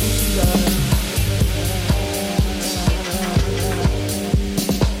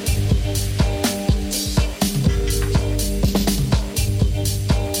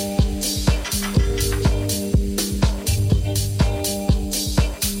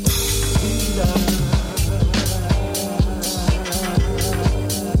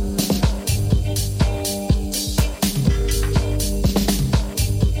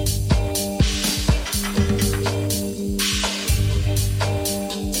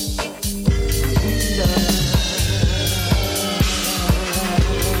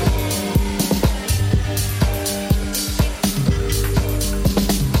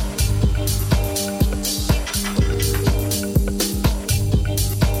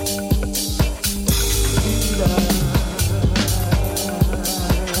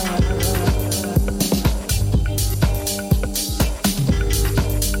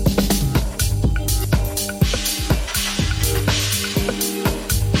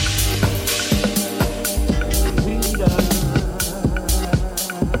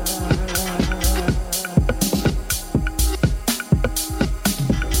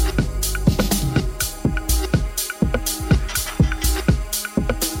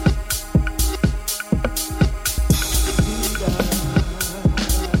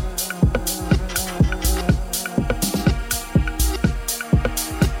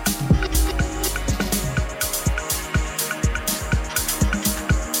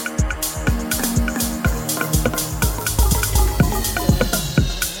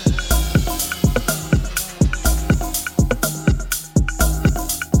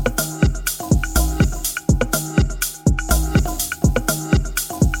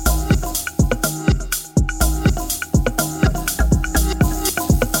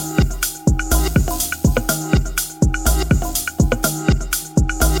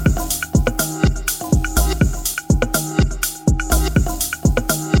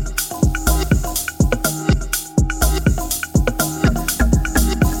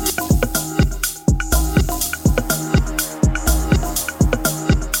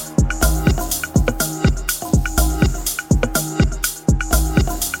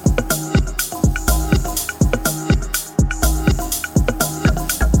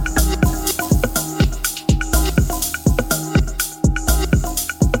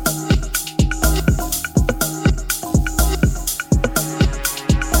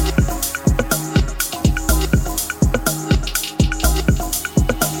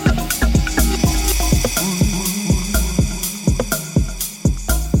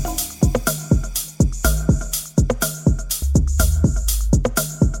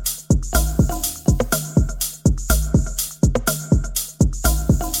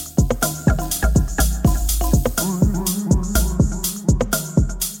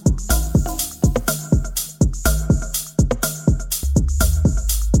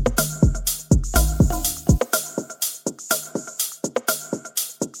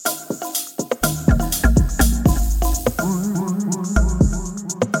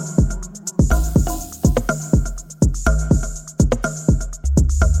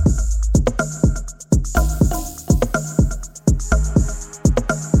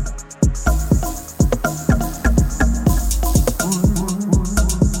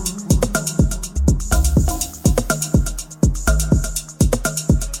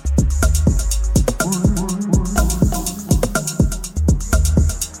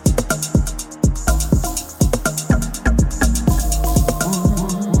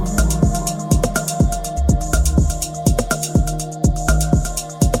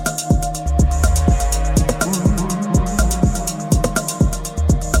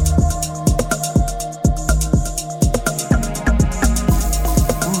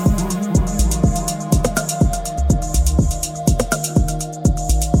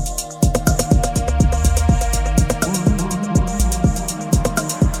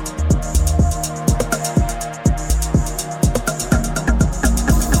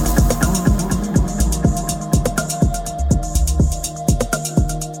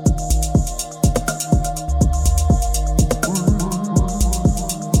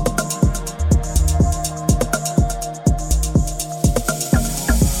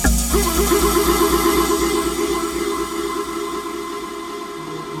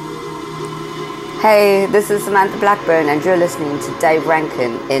 Hey, this is Samantha Blackburn, and you're listening to Dave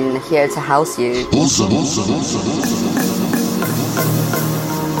Rankin in Here to House You.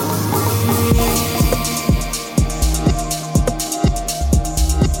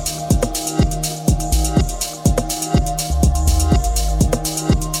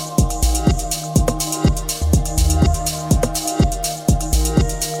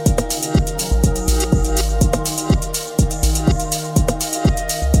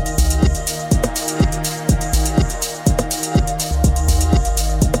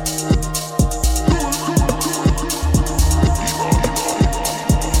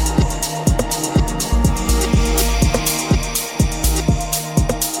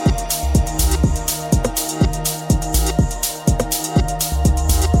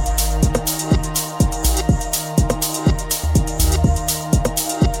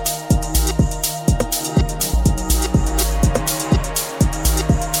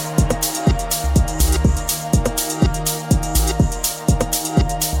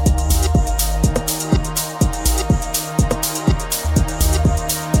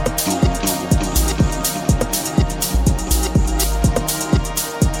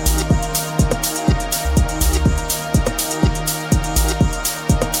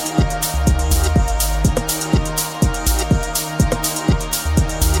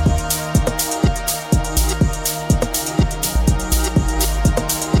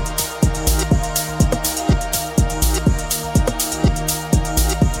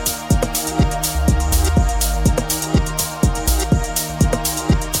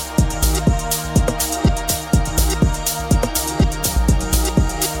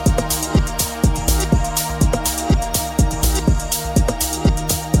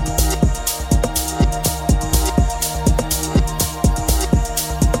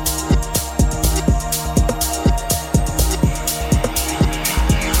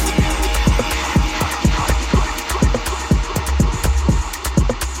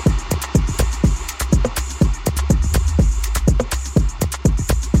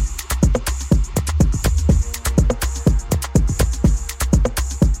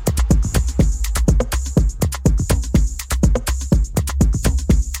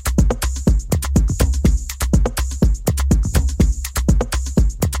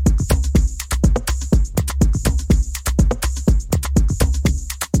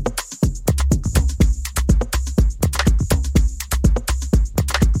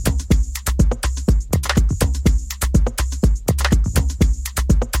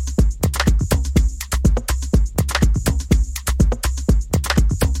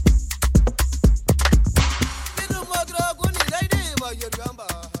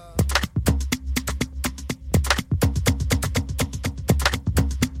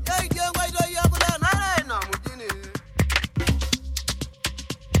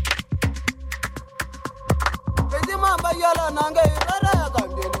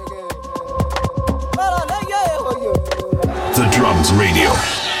 The Drums Radio.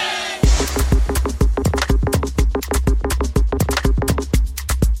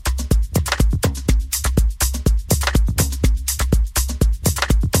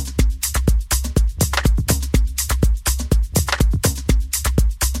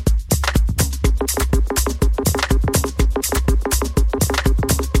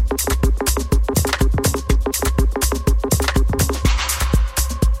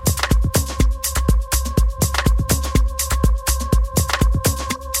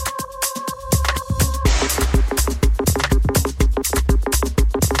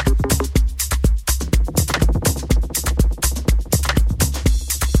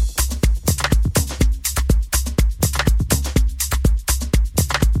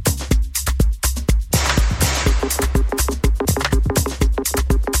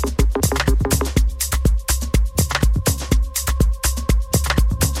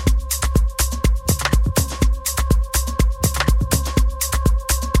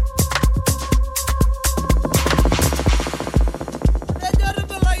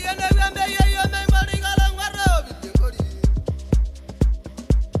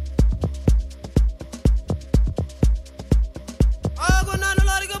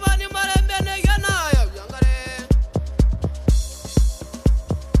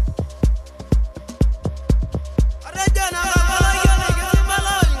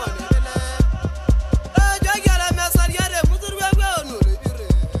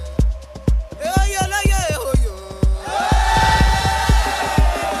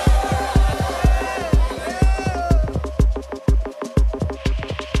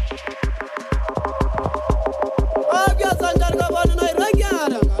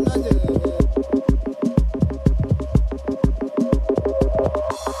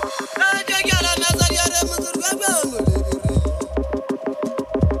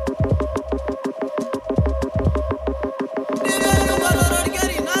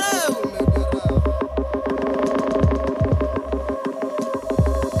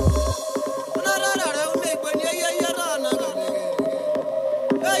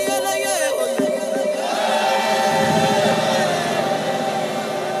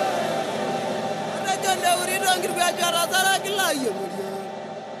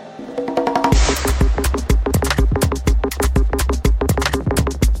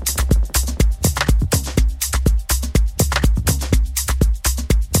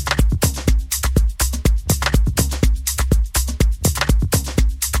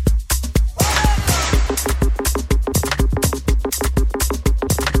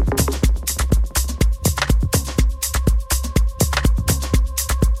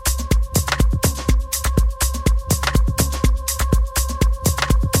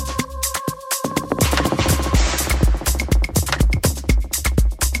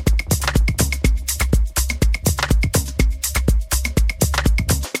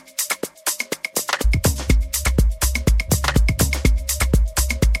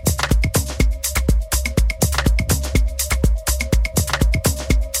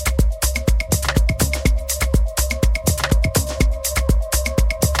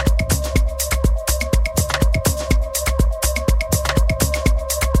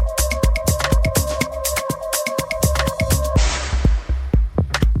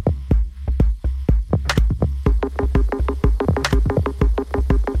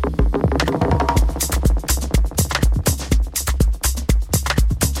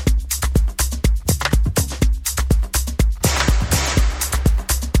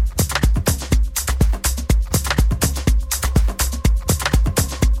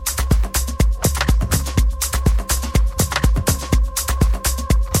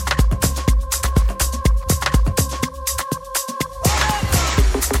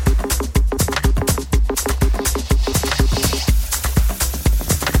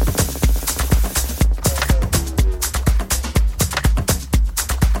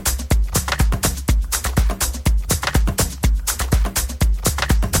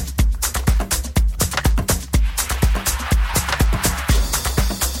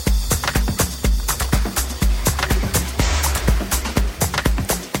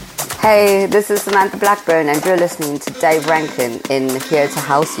 Hey, this is Samantha Blackburn, and you're listening to Dave Rankin in Here to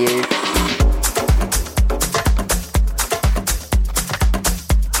House You.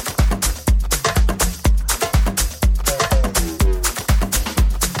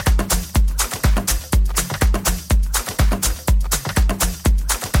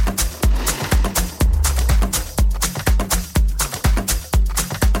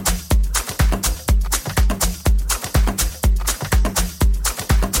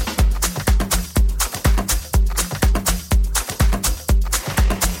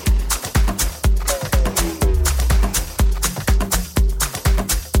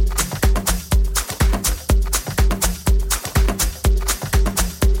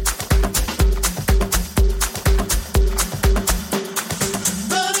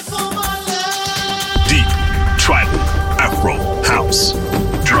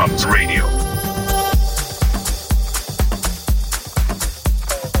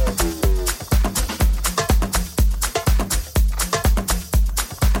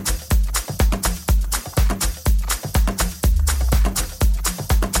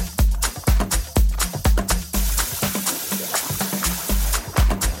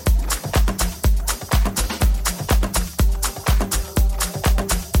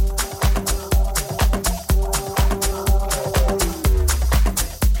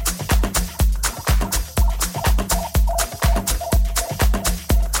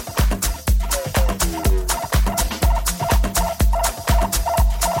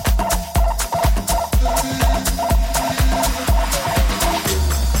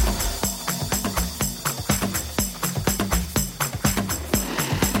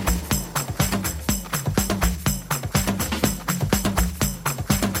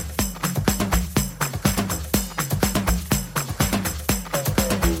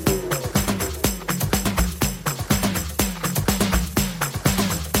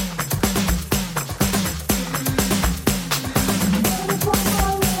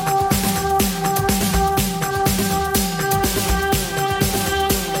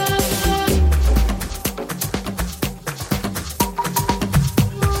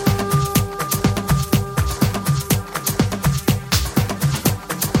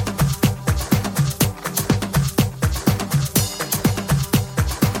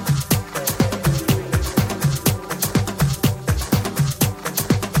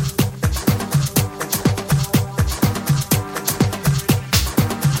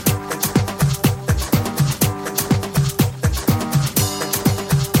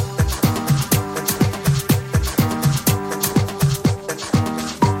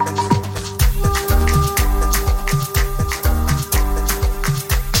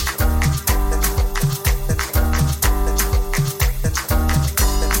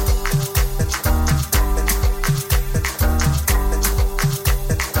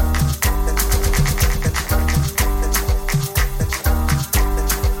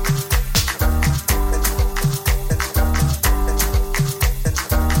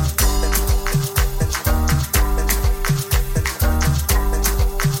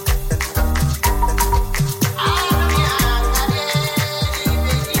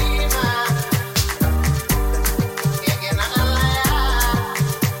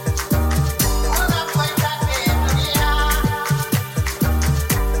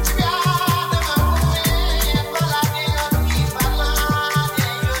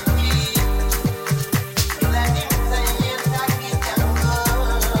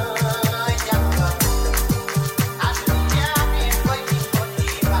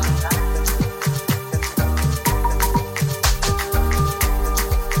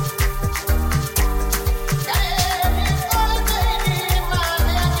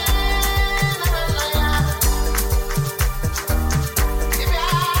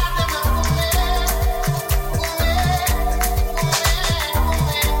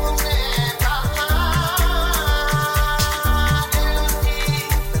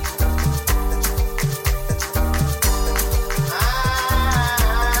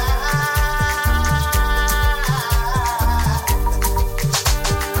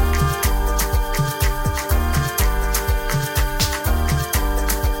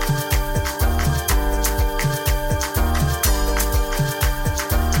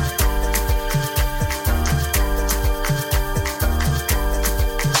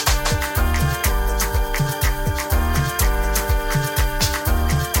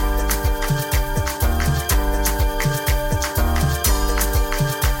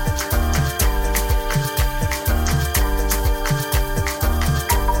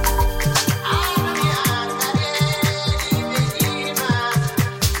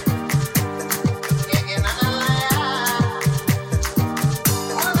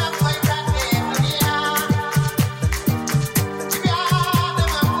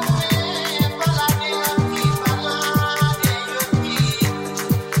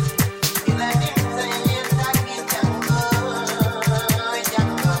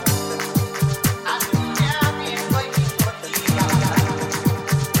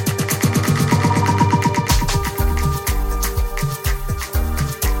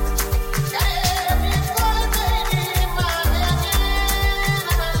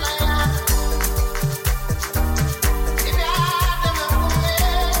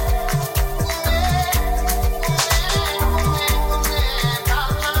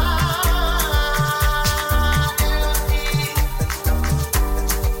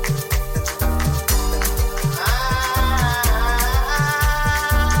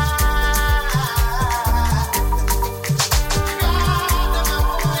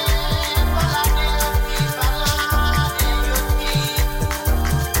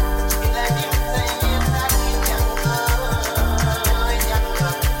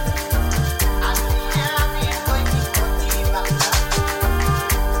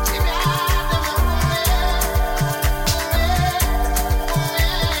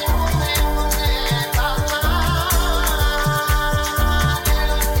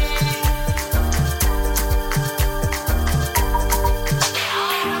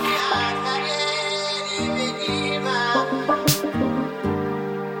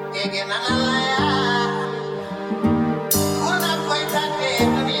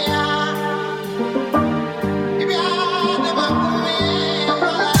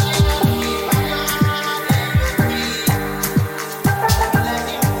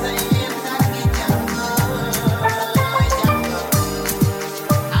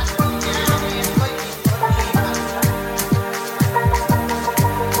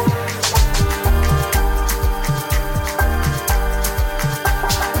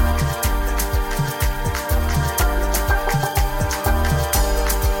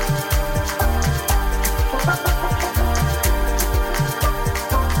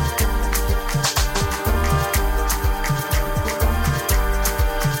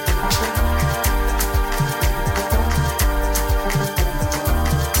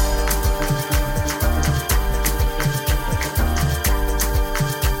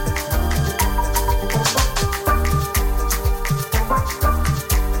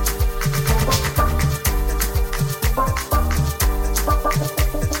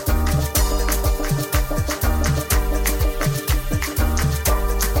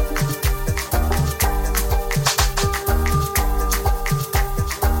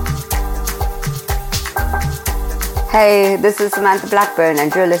 Hey, this is Samantha Blackburn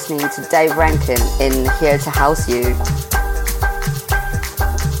and you're listening to Dave Rankin in Here to House You.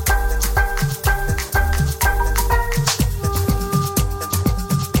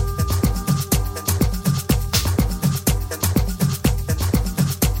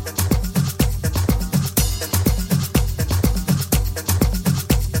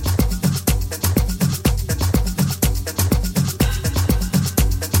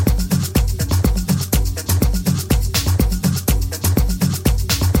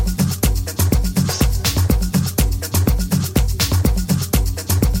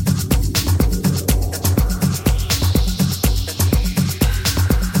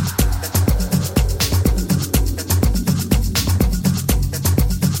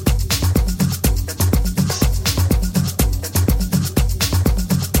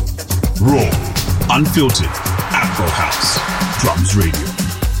 Unfiltered Afro House Drums Radio.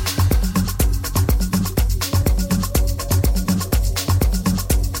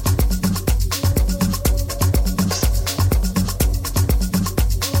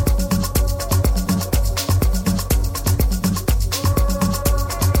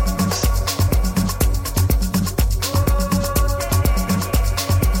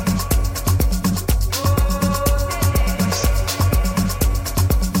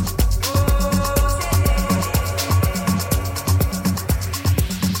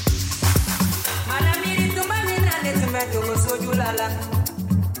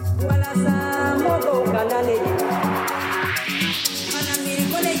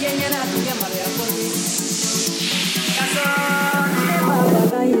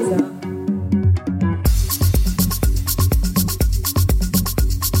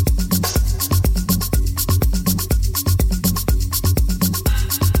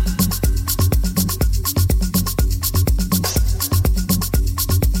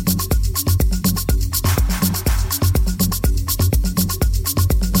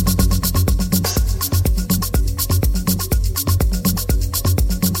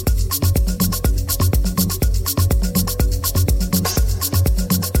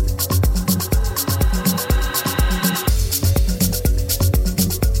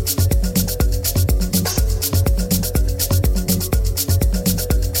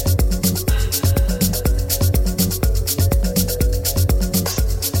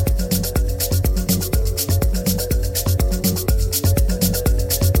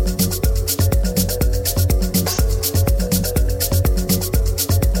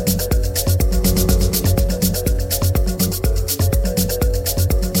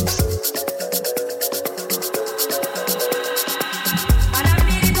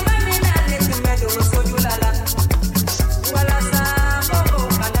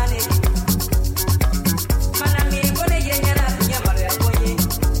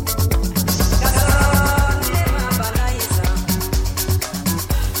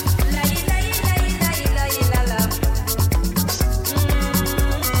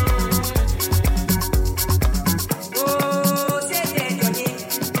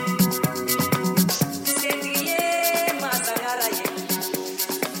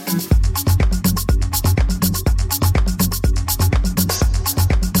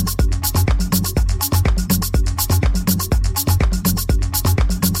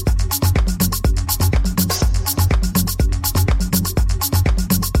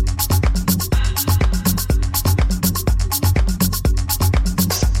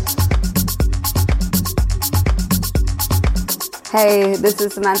 Hey, this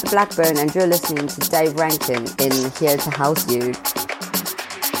is Samantha Blackburn, and you're listening to Dave Rankin in Here to House You.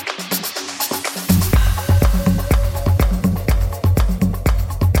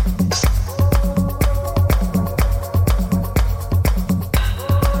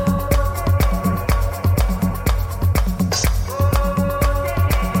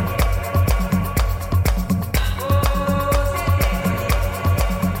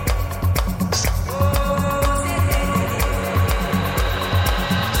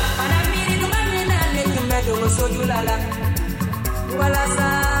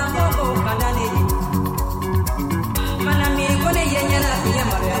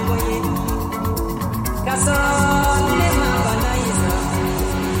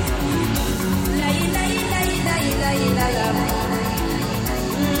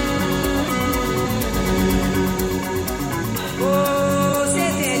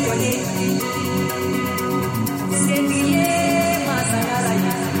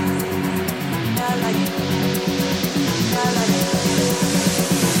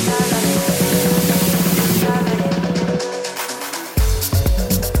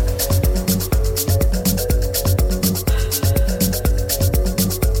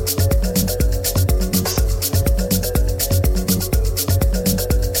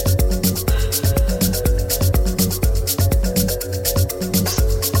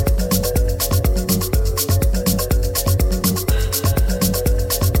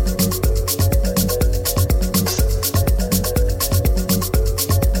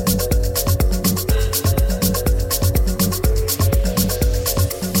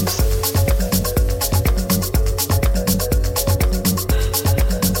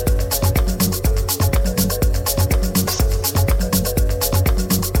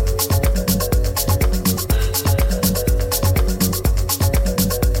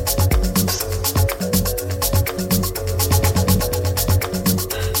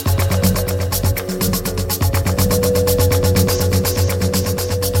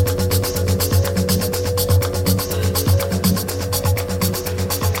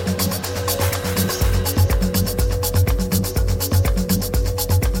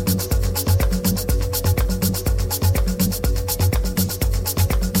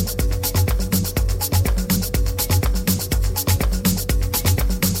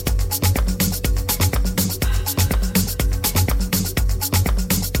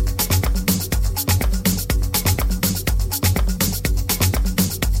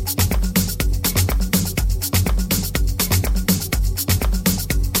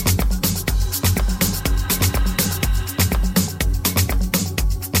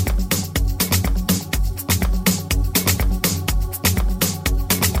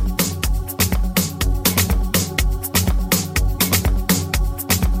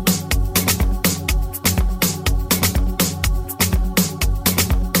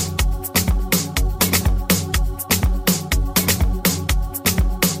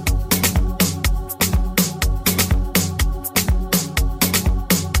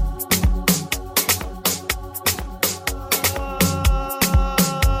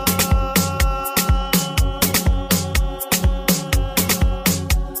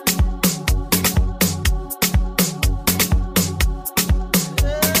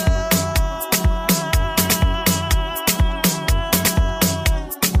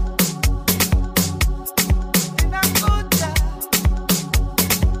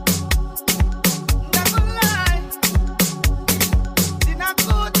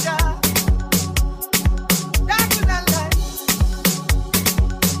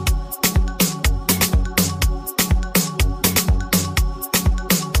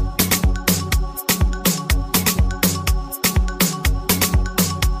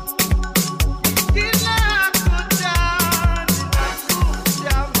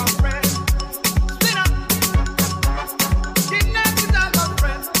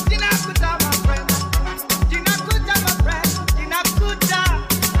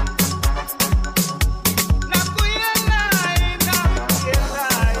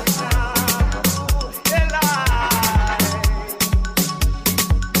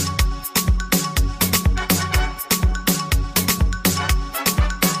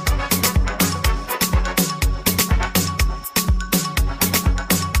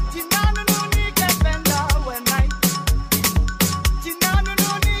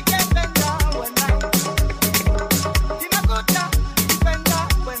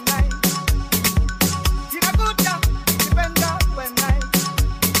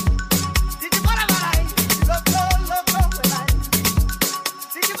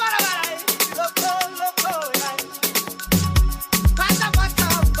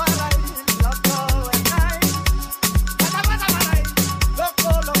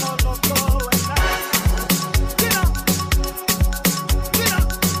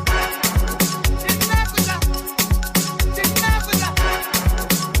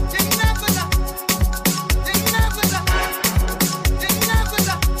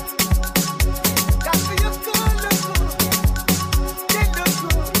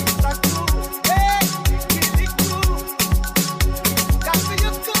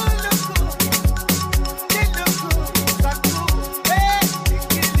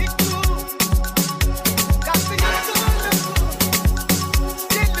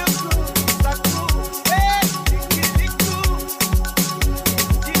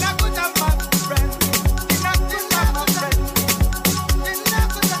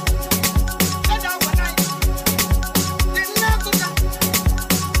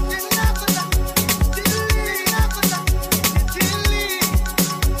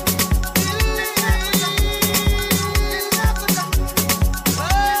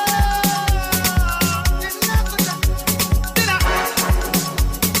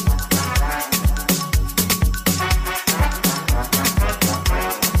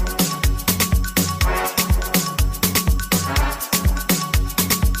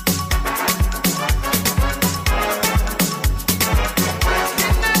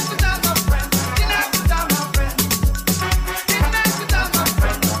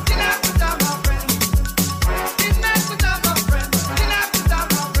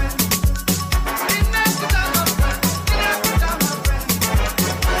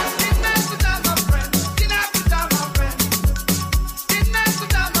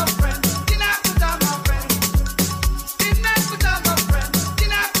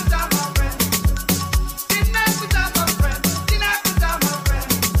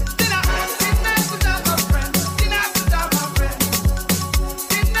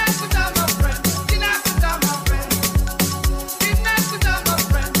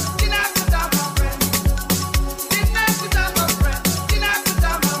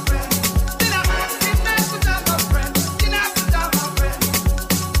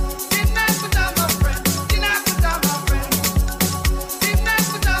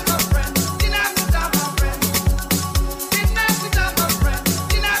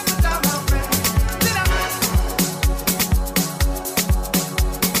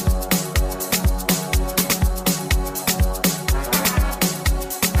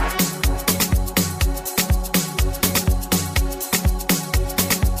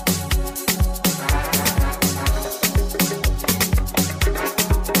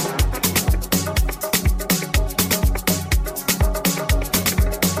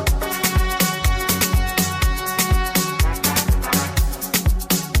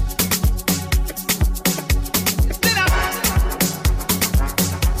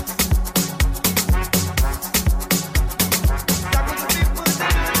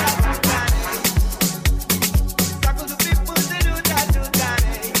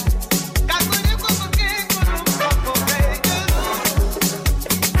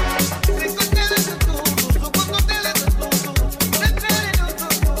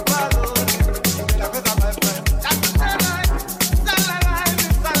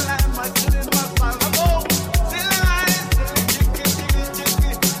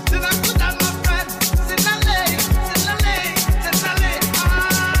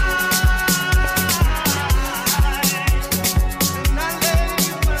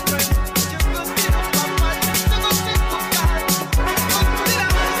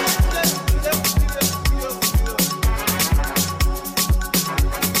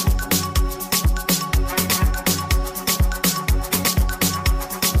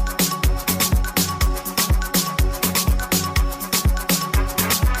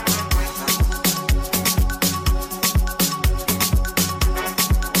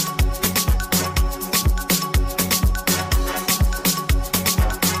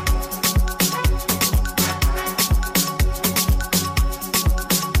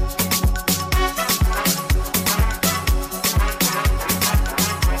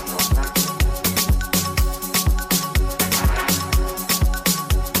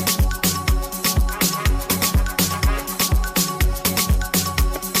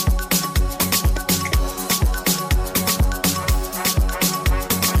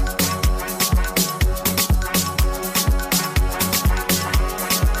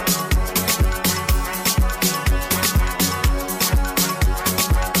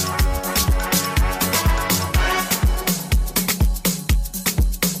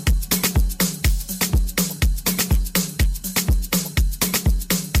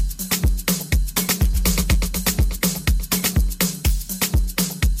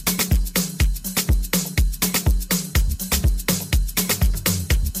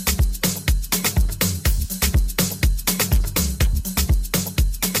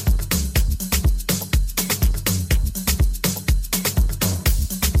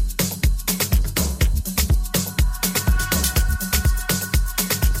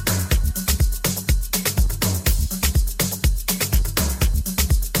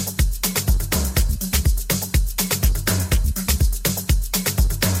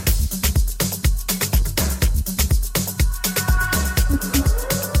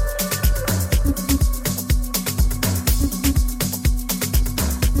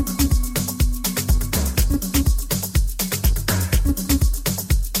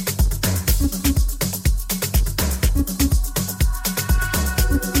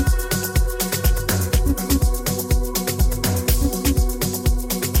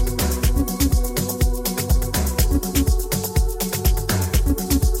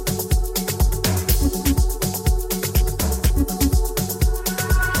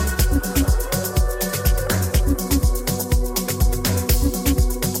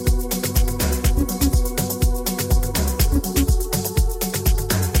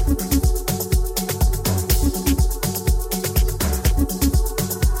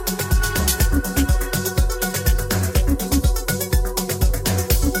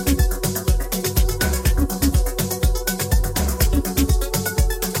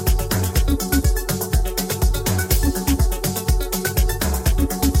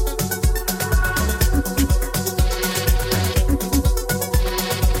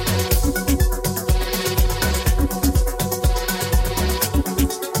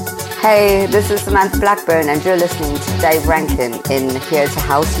 Hey, this is Samantha Blackburn and you're listening to Dave Rankin in Here to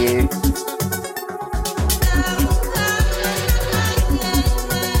House You.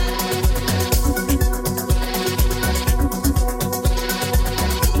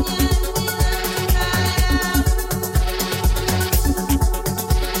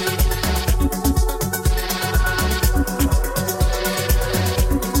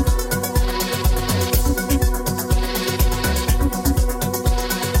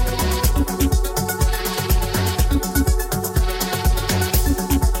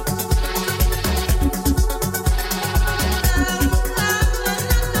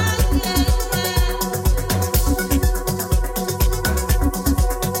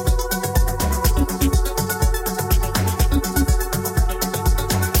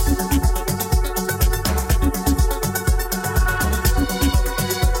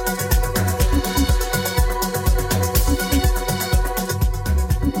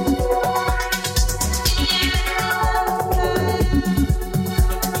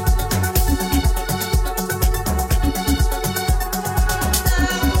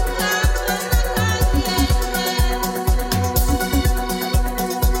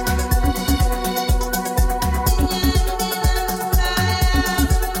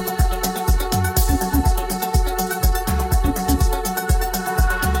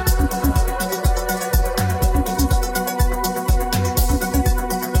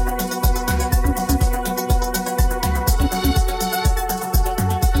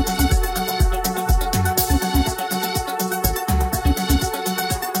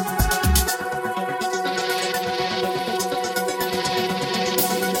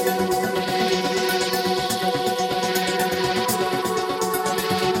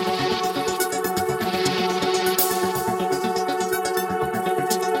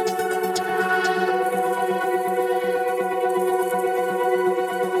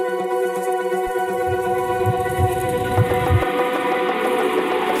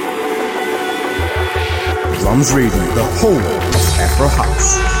 Drums Radio, the home of Afro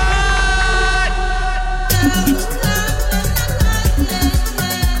House.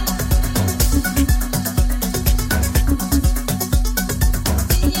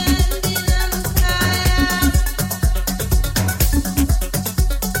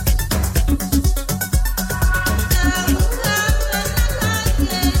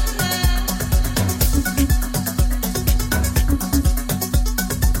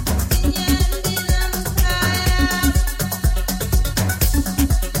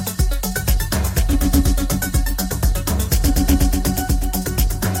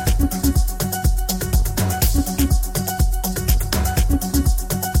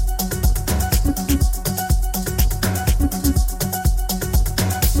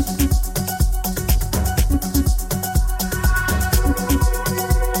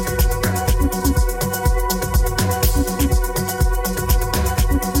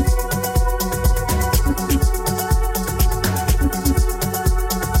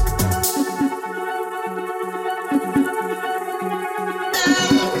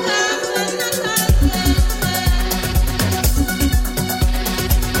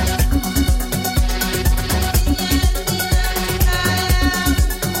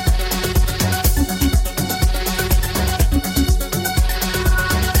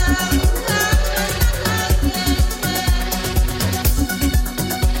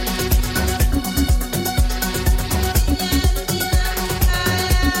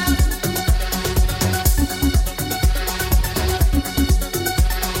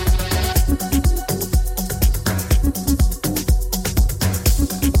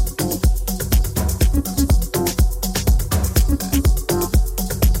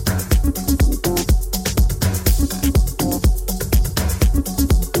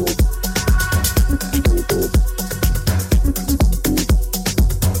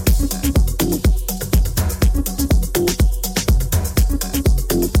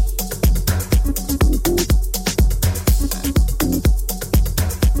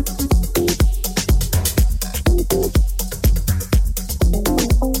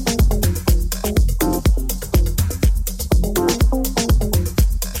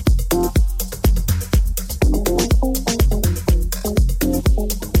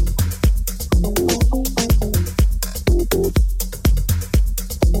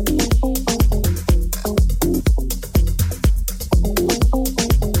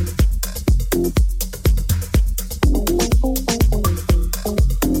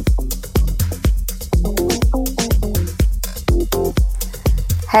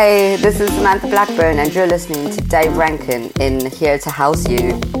 Hey, this is Samantha Blackburn and you're listening to Dave Rankin in Here to House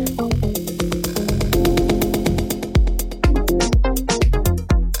You.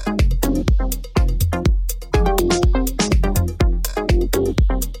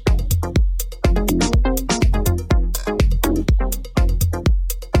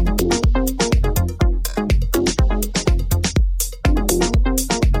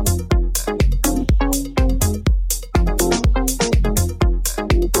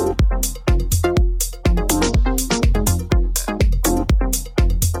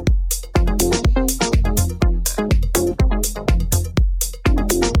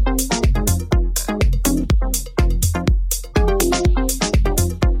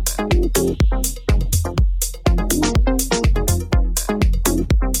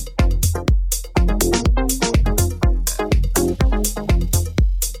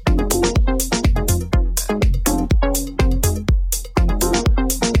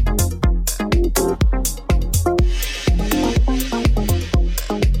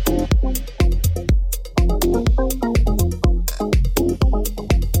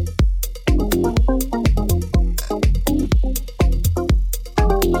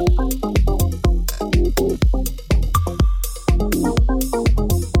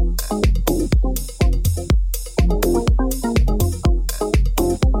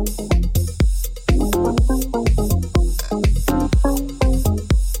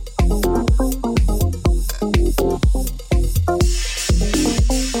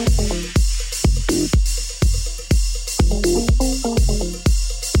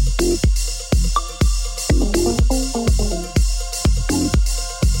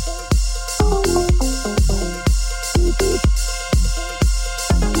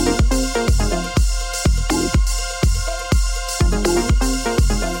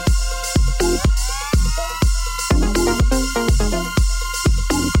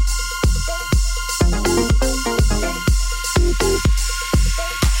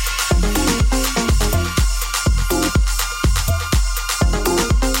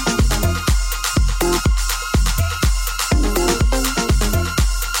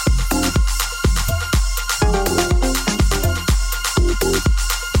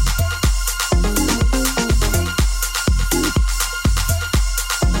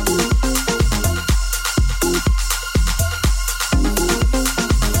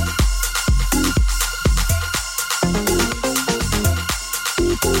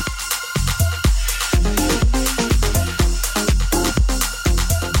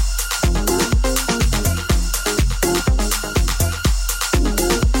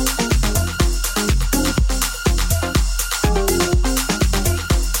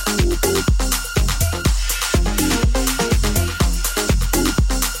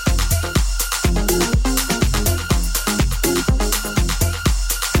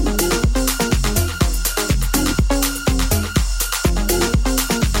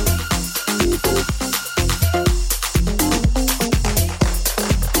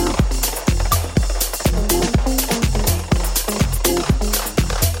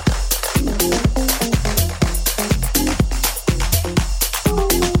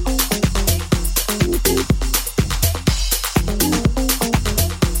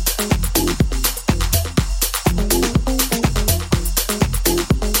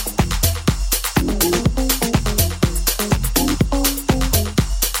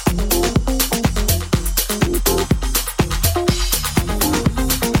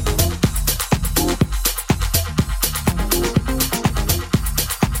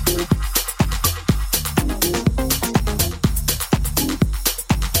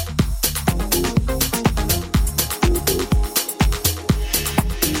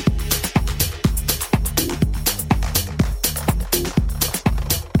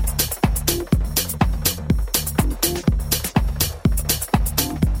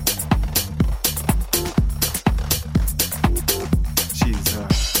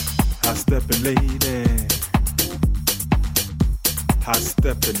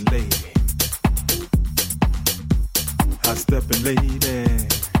 High-stepping lady. High-stepping lady.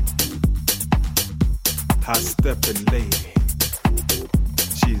 High-stepping lady.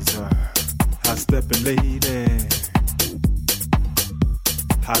 She's a high-stepping lady.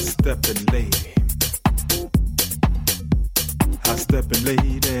 High-stepping lady.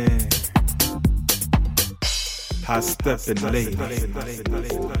 High-stepping lady. High-stepping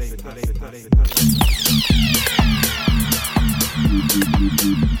lady.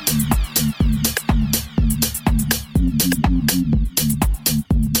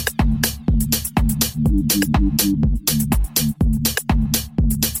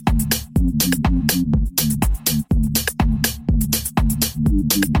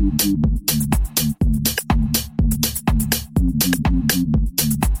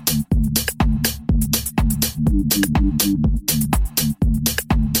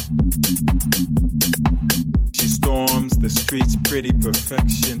 She storms the streets, pretty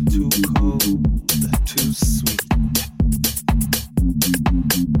perfection, too cold, too sweet.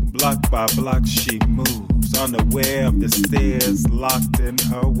 Block by block she moves, unaware of the stairs locked in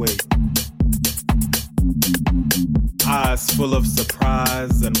her wake. Eyes full of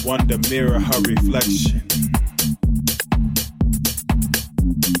surprise and wonder mirror her reflection.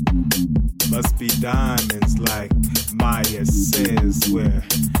 Must be diamonds like Maya says, where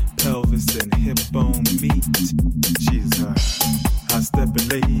pelvis and hip bone meet. She's a high-stepping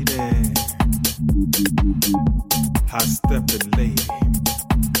lady. High-stepping lady.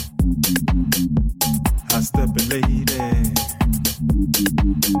 High-stepping lady.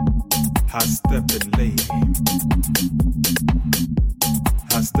 High-stepping lady.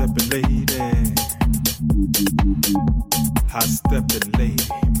 High-stepping lady. High-stepping lady.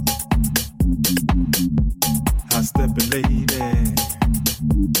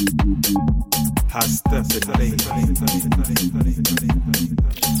 High-stepping lady. High-stepping lady.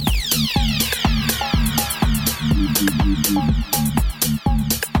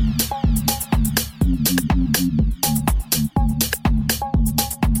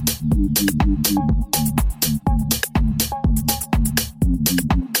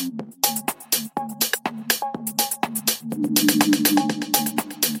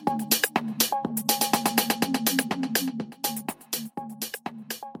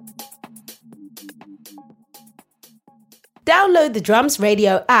 Download the Drums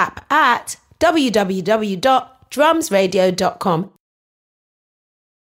Radio app at www.drumsradio.com